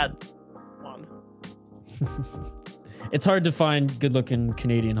 I had 1. It's hard to find good-looking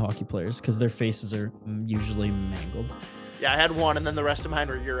Canadian hockey players because their faces are usually mangled. Yeah, I had 1, and then the rest of mine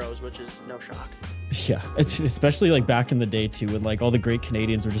were Euros, which is no shock. Yeah, it's especially like back in the day too, when like all the great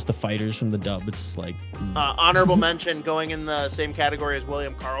Canadians were just the fighters from the dub. It's just like honorable mention going in the same category as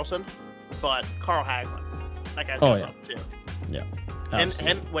William Karlsson, but Carl Hagelin. That guy's got something too. Yeah.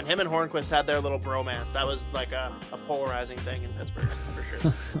 When him and Hornquist had their little bromance, that was like a polarizing thing in Pittsburgh for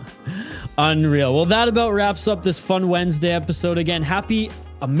sure. Unreal. Well, that about wraps up this fun Wednesday episode. Again, happy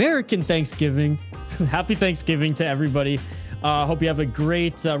American Thanksgiving. Happy Thanksgiving to everybody. Hope you have a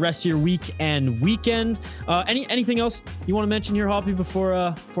great rest of your week and weekend. Anything else you want to mention here, Hoppy, before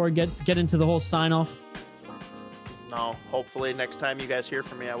I get into the whole sign off? No. Hopefully next time you guys hear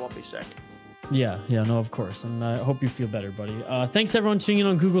from me, I won't be sick. Yeah, no, of course. And I hope you feel better, buddy. Thanks everyone tuning in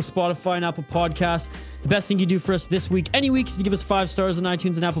on Google, Spotify, and Apple Podcasts. The best thing you do for us this week, any week, is to give us 5 stars on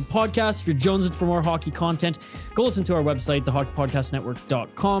iTunes and Apple Podcasts. If you're jonesing for more hockey content, go listen to our website,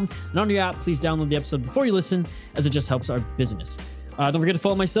 thehockeypodcastnetwork.com. And on your app, please download the episode before you listen, as it just helps our business. Don't forget to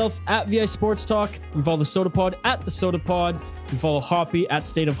follow myself at VI Sports Talk. You can follow the Sota Pod at the Sota Pod. You can follow Hoppy at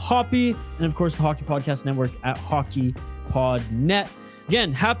State of Hoppy. And of course, the Hockey Podcast Network at HockeyPodNet.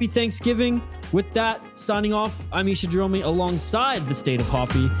 Again, happy Thanksgiving. With that, signing off, I'm Isha Jerome alongside the State of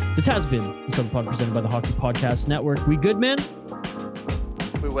Hoppy. This has been the Sota Pod presented by the Hockey Podcast Network. We good, man?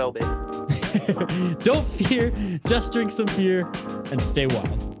 We will be. Don't fear, just drink some beer and stay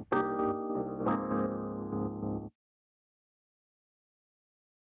wild.